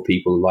great for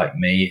people like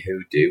me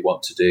who do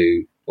want to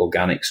do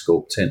organic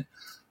sculpting.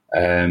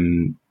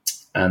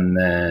 And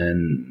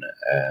then,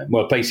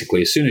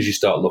 basically, as soon as you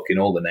start looking,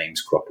 all the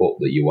names crop up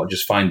that you want.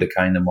 Just find the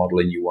kind of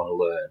modeling you want to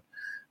learn.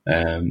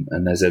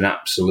 And there's an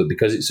absolute,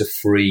 because it's a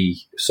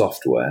free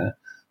software,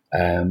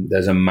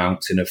 there's a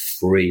mountain of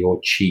free or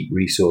cheap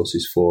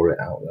resources for it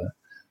out there.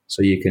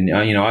 So you can,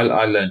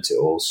 I learned it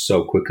all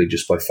so quickly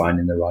just by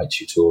finding the right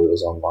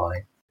tutorials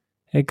online.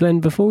 Hey, Glenn,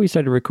 before we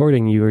started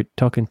recording, you were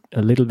talking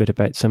a little bit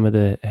about some of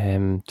the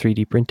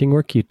 3D printing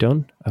work you'd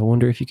done. I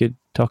wonder if you could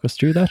talk us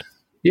through that?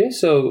 Yeah,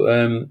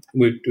 so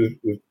we've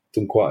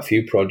done quite a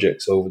few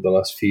projects over the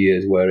last few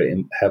years where it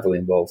heavily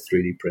involved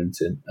 3D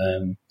printing.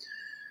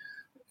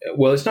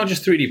 Well, it's not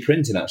just 3D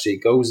printing, actually.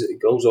 It goes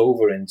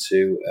over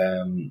into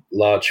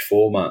large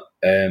format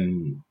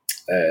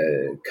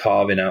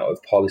carving out of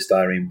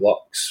polystyrene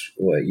blocks,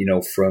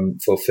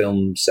 for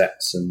film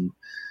sets and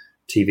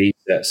TV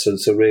sets.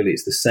 So really,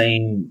 it's the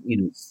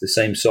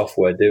same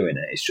software doing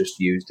it. It's just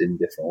used in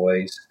different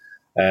ways.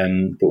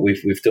 But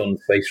we've done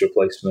face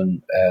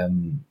replacement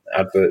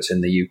adverts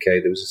in the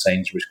UK. There was a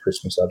Sainsbury's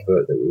Christmas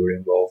advert that we were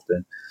involved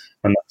in,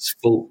 and that's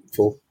full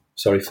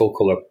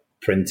color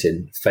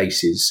printing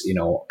faces,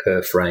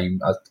 per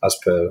frame as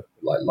per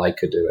like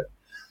Leica do it.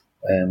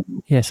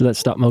 So that's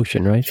stop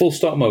motion, right? Full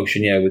stop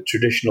motion, yeah, with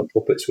traditional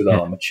puppets with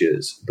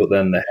armatures, but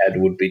then the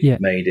head would be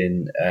made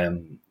in,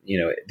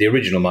 the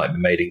original might be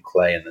made in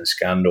clay and then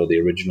scanned, or the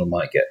original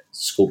might get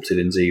sculpted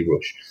in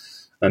ZBrush.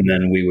 And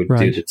then we would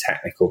do the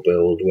technical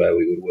build where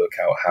we would work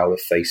out how the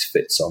face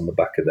fits on the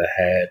back of the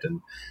head and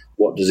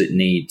what does it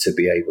need to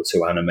be able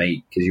to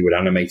animate, because you would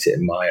animate it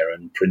in Maya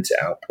and print it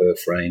out per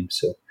frame.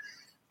 So,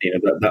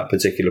 that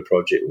particular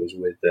project was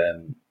with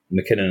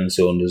McKinnon and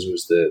Saunders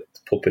was the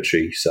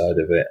puppetry side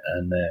of it,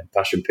 and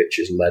Passion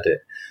Pictures led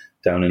it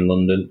down in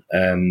London.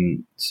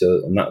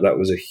 So that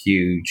was a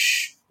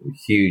huge,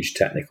 huge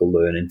technical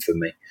learning for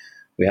me.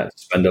 We had to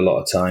spend a lot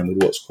of time with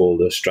what's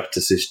called a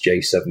Stratasys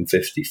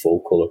J750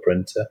 full color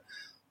printer,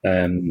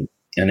 and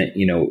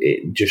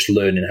it just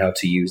learning how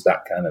to use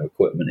that kind of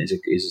equipment is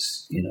it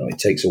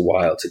takes a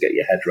while to get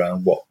your head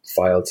around what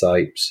file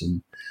types,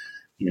 and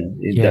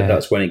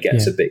that's when it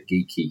gets a bit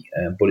geeky.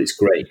 But it's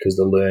great because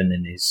the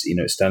learning is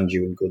it stands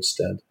you in good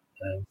stead.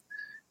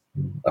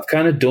 I've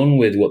kind of done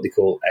with what they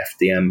call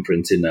FDM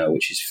printing now,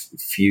 which is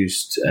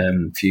fused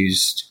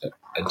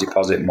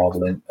deposit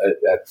modeling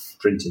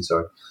printing.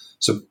 Sorry,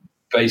 so.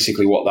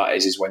 Basically, what that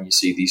is when you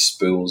see these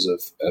spools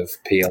of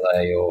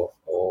PLA or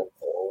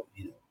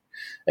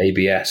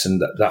ABS,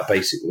 and that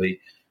basically,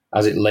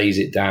 as it lays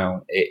it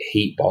down, it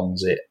heat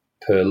bonds it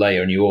per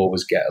layer, and you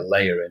always get a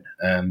layer in.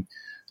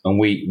 And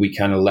we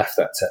kind of left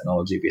that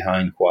technology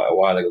behind quite a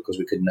while ago because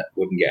we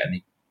wouldn't get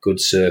any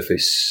good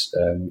surface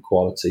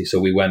quality.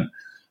 So we went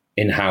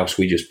in-house.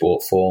 We just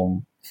bought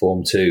Form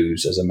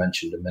 2s, as I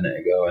mentioned a minute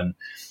ago,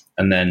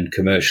 and then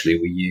commercially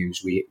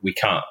we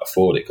can't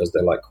afford it because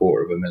they're like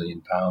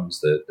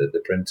 £250,000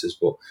 the printers,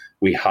 but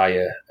we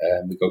hire,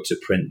 we go to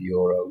Print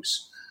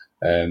Bureaus,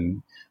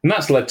 and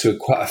that's led to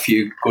quite a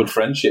few good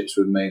friendships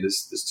with me.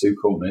 There's two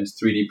companies,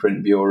 3D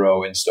Print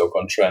Bureau in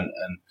Stoke-on-Trent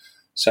and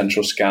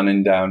Central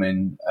Scanning down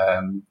in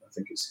I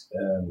think it's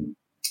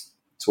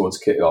towards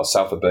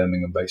south of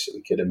Birmingham,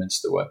 basically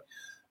Kidderminster way.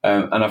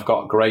 And I've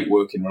got great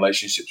working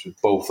relationships with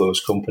both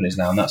those companies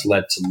now, and that's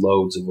led to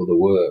loads of other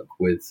work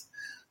with,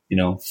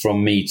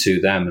 from me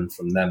to them and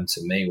from them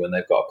to me when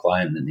they've got a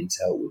client that needs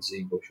help with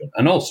ZBrush.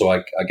 And also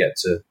I get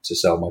to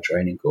sell my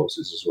training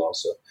courses as well.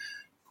 So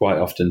quite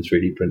often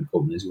 3D print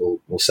companies will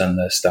send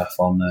their staff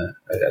on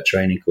a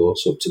training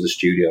course up to the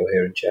studio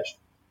here in Cheshire.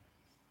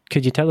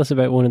 Could you tell us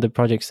about one of the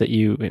projects that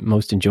you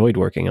most enjoyed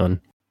working on?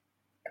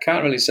 I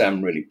can't really say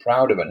I'm really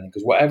proud of anything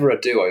because whatever I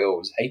do, I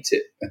always hate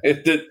it.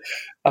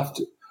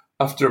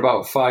 After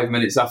about 5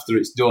 minutes after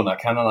it's done, I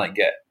kind of like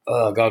get,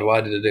 oh God,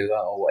 why did I do that?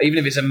 Or even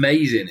if it's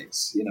amazing,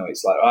 it's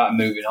like, all right, I'm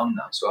moving on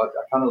now. So I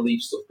kind of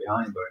leave stuff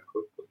behind very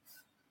quickly.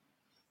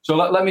 So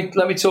let me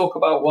talk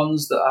about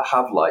ones that I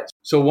have liked.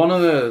 So one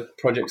of the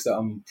projects that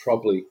I'm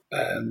probably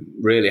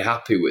really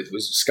happy with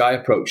was Sky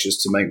approached us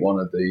to make one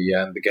of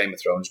the Game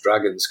of Thrones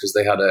dragons because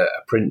they had a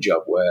print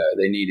job where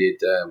they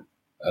needed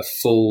a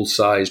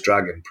full-size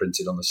dragon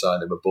printed on the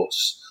side of a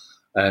bus,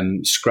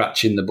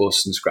 scratching the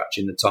bus and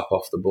scratching the top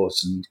off the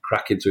bus and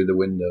cracking through the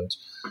windows.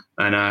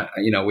 And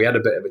we had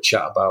a bit of a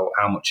chat about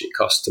how much it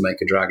costs to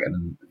make a dragon,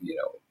 and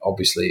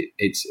obviously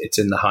it's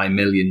in the high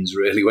millions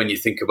really when you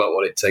think about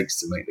what it takes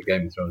to make the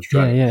Game of Thrones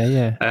dragon.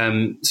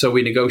 Yeah. So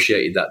we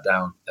negotiated that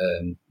down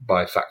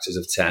by factors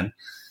of 10,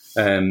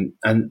 and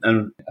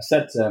I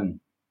said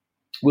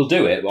we'll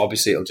do it.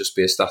 Obviously, it'll just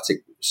be a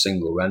static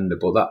single render,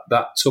 but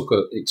that took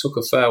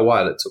a fair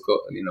while. It took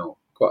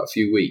quite a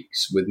few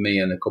weeks with me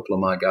and a couple of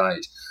my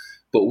guys.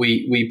 But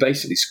we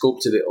basically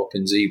sculpted it up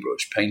in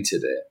ZBrush,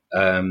 painted it,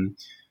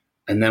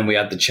 and then we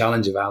had the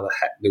challenge of how the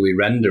heck do we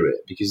render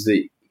it, because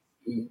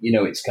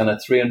it's kind of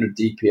 300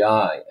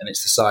 DPI and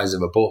it's the size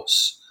of a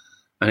bus,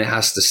 and it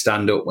has to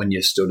stand up when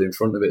you're stood in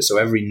front of it. So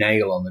every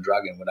nail on the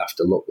dragon would have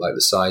to look like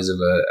the size of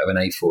an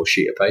A4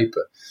 sheet of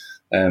paper.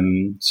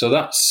 So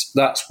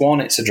that's one.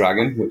 It's a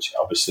dragon, which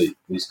obviously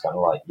is kind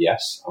of like,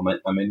 yes,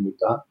 I'm in with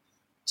that.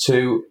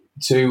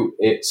 Two,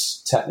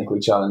 it's technically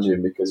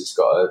challenging because it's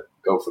got to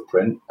go for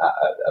print at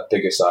a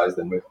bigger size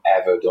than we've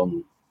ever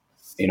done,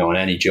 on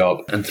any job.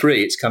 And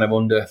 3, it's kind of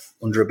under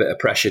a bit of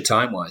pressure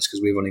time wise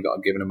because we've only got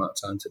a given amount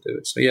of time to do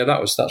it. So yeah,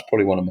 that's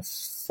probably one of my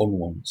fun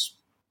ones.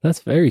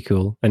 That's very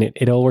cool. And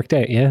it all worked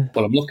out, yeah?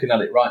 Well, I'm looking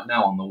at it right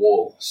now on the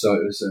wall. So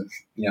it was,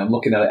 I'm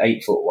looking at it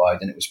 8 foot wide,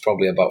 and it was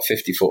probably about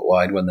 50 foot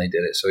wide when they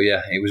did it. So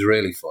yeah, it was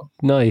really fun.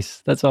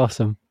 Nice. That's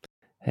awesome.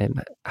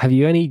 Have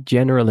you any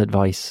general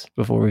advice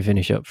before we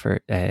finish up for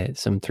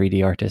some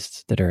 3D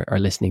artists that are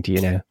listening to you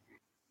now?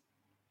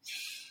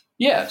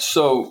 Yeah,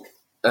 so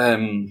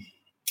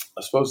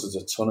I suppose there's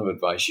a ton of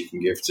advice you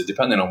can give to,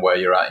 depending on where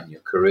you're at in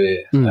your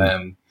career.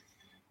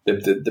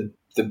 The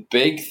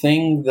big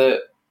thing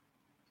that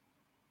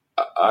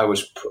I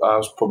was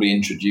probably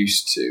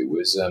introduced to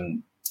was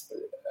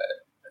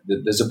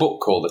there's a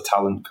book called The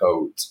Talent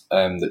Code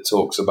that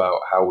talks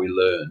about how we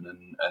learn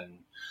and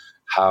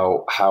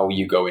how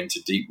you go into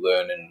deep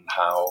learning, and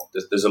how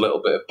there's a little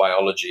bit of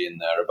biology in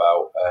there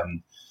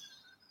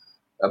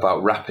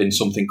about wrapping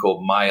something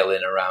called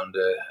myelin around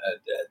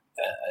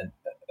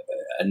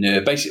a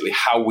nerve, basically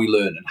how we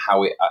learn and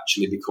how it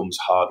actually becomes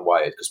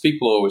hardwired. Because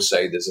people always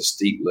say there's a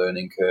steep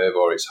learning curve,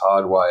 or it's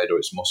hardwired, or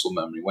it's muscle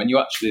memory. When you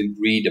actually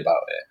read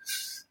about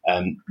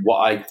it,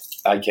 what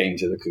I came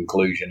to the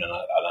conclusion, and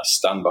I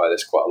stand by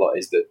this quite a lot,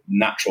 is that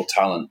natural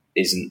talent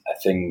isn't a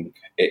thing.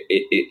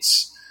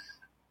 It's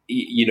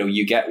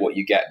you get what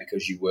you get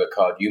because you work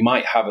hard. You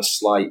might have a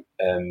slight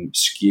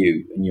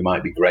skew, and you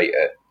might be great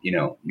at,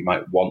 you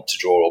might want to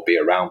draw or be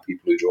around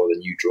people who draw,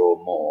 then you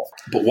draw more.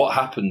 But what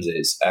happens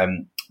is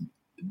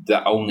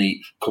that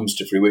only comes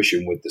to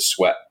fruition with the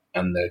sweat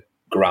and the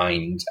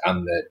grind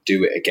and the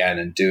do it again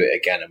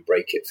and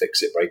break it,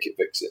 fix it, break it,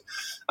 fix it.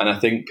 And I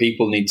think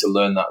people need to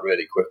learn that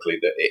really quickly,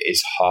 that it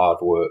is hard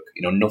work.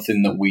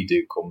 Nothing that we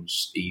do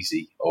comes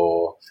easy,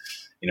 or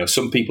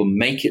some people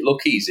make it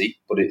look easy,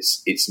 but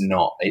it's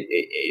not.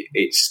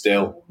 It's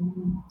still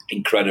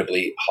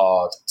incredibly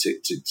hard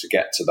to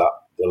get to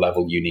the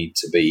level you need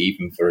to be,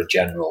 even for a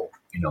general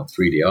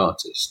 3D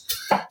artist.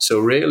 So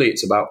really,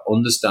 it's about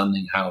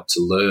understanding how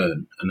to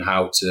learn and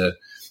how to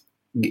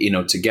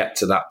to get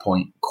to that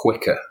point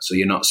quicker. So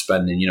you're not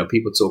spending.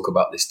 People talk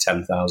about this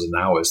 10,000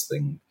 hours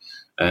thing.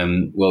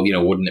 Well,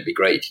 wouldn't it be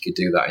great if you could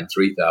do that in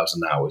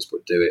 3,000 hours,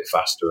 but do it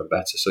faster and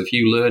better? So if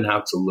you learn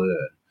how to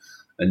learn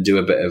and do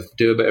a bit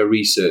of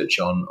research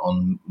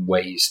on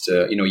ways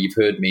to, you've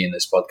heard me in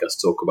this podcast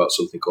talk about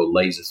something called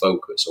laser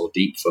focus or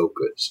deep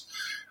focus.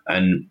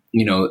 And,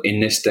 in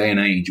this day and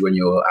age, when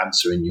you're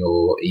answering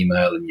your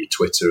email and your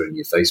Twitter and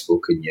your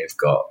Facebook and you've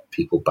got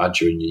people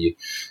badgering you,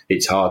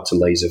 it's hard to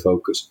laser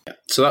focus.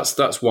 So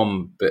that's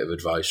one bit of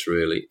advice,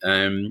 really.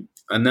 And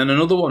then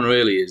another one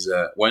really is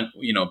when,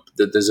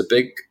 there's a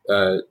big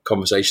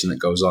conversation that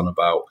goes on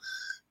about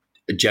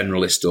a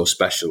generalist or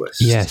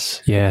specialist.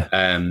 Yes, yeah.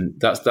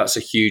 That's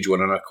a huge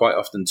one, and I quite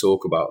often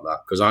talk about that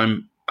because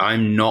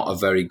I'm not a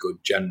very good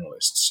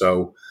generalist.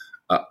 So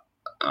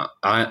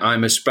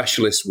I'm a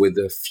specialist with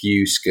a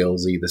few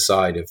skills either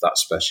side of that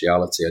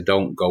speciality. I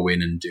don't go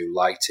in and do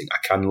lighting.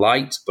 I can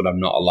light, but I'm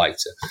not a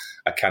lighter.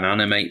 I can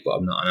animate, but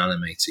I'm not an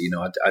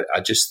animator. I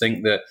just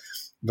think that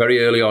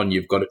very early on,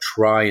 you've got to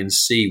try and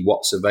see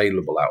what's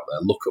available out there.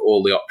 Look at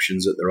all the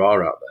options that there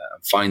are out there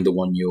and find the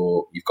one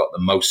you've got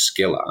the most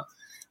skill at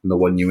and the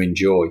one you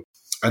enjoy.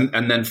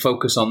 And then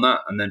focus on that,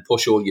 and then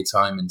push all your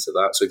time into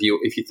that. So if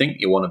you think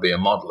you want to be a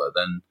modeler,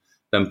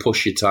 then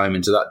push your time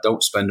into that.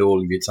 Don't spend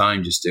all of your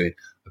time just doing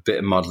a bit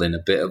of modeling, a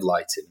bit of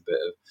lighting,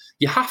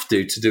 you have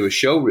to do a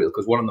show reel,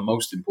 because one of the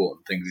most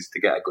important things is to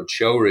get a good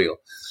show reel.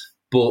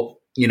 But,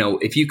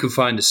 if you can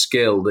find a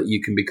skill that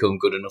you can become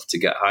good enough to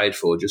get hired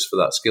for just for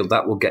that skill,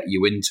 that will get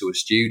you into a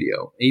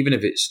studio, even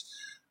if it's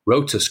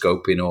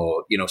rotoscoping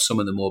or,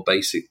 some of the more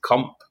basic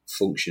comp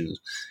functions.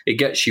 It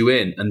gets you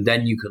in, and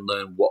then you can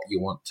learn what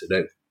you want to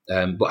do.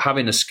 But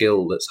having a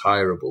skill that's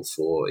hireable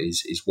for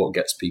is what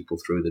gets people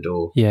through the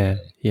door. Yeah,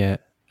 yeah.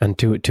 and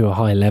to a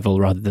high level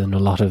rather than a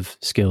lot of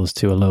skills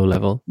to a low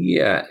level.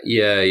 Yeah.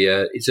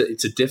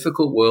 It's a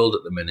difficult world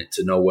at the minute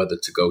to know whether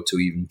to go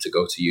to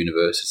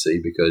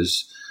university,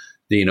 because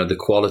the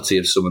quality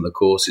of some of the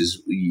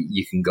courses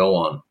you can go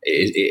on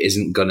it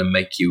isn't going to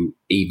make you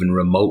even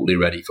remotely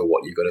ready for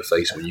what you're going to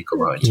face when you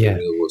come out into the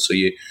real world. So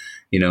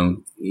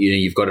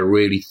you've got to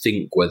really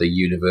think whether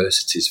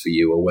university's for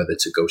you or whether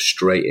to go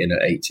straight in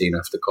at 18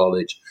 after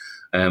college.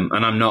 And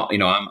I'm not,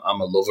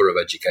 I'm a lover of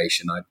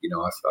education. I've,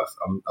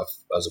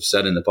 as I've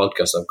said in the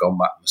podcast, I've gone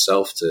back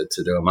myself to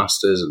do a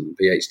master's and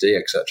PhD,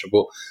 etc.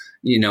 But,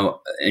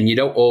 and you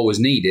don't always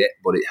need it,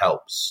 but it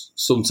helps.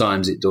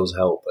 Sometimes it does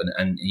help.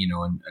 And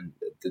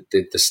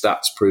the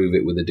stats prove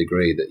it with a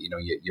degree that,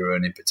 your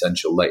earning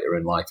potential later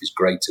in life is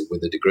greater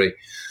with a degree.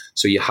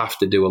 So you have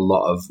to do a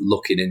lot of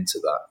looking into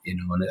that,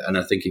 and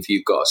I think if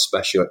you've got a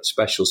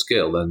special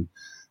skill and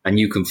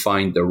you can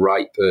find the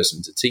right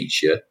person to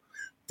teach you,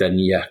 then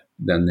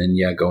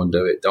go and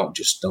do it. Don't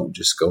just go,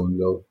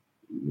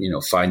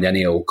 find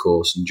any old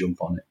course and jump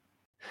on it.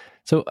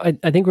 So I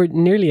think we're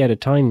nearly out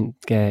of time,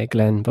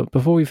 Glenn. But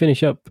before we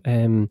finish up,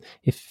 can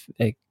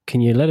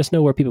you let us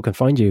know where people can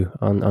find you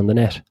on the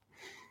net?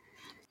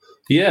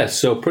 Yeah,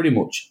 so pretty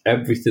much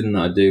everything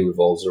that I do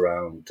revolves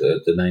around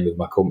the name of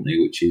my company,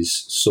 which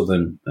is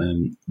Southern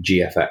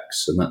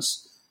GFX, and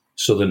that's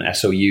Southern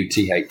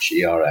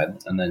SOUTHERN,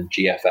 and then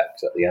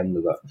GFX at the end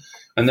of that.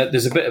 And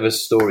there's a bit of a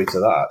story to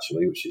that,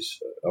 actually, which is,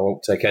 I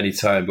won't take any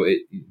time, but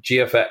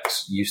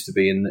GFX used to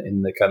be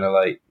in the kind of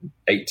like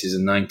 80s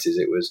and 90s.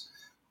 It was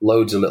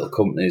loads of little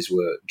companies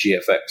were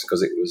GFX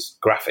because it was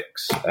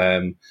graphics.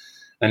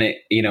 And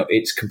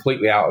it's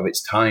completely out of its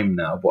time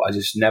now, but I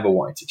just never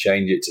wanted to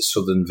change it to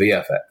Southern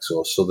VFX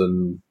or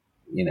Southern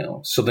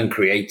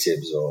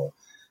Creatives or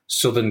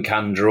Southern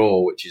Can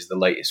Draw, which is the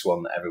latest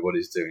one that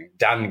everybody's doing.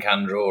 Dan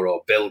Can Draw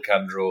or Bill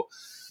Can Draw.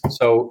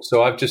 So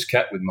I've just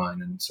kept with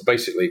mine. And so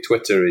basically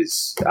Twitter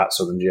is at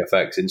Southern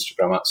GFX,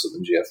 Instagram at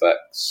Southern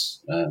GFX.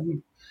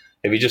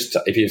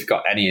 If you've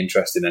got any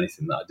interest in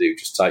anything that I do,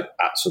 just type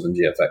at Southern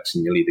GFX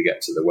and you'll either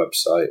get to the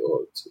website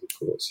or to the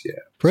course. Yeah.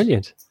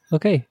 Brilliant.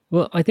 Okay.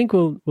 Well, I think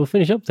we'll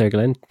finish up there,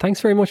 Glenn. Thanks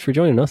very much for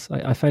joining us.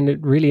 I found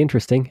it really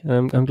interesting.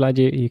 I'm glad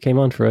you came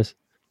on for us.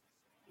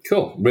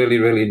 Cool. Really,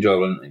 really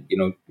enjoyable. And,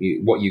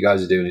 what you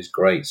guys are doing is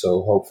great.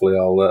 So hopefully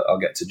I'll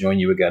get to join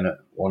you again at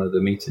one of the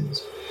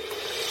meetings.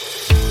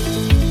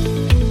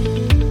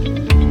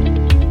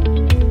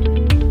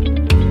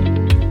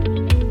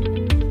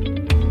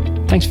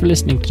 Thanks for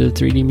listening to the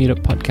 3D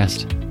Meetup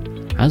podcast.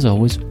 As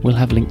always, we'll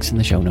have links in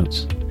the show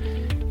notes.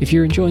 If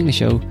you're enjoying the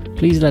show,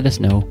 please let us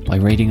know by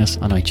rating us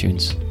on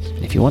iTunes.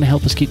 And if you want to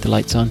help us keep the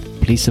lights on,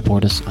 please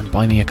support us on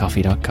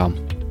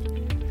buymeacoffee.com.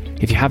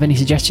 If you have any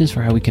suggestions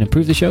for how we can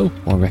improve the show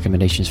or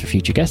recommendations for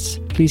future guests,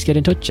 please get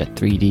in touch at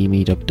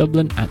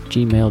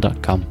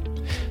 3dmeetupdublin@gmail.com.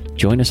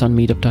 Join us on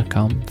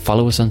meetup.com,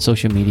 follow us on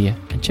social media,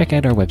 and check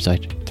out our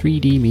website,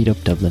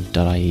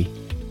 3dmeetupdublin.ie.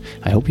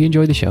 I hope you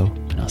enjoy the show,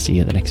 and I'll see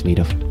you at the next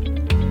meetup.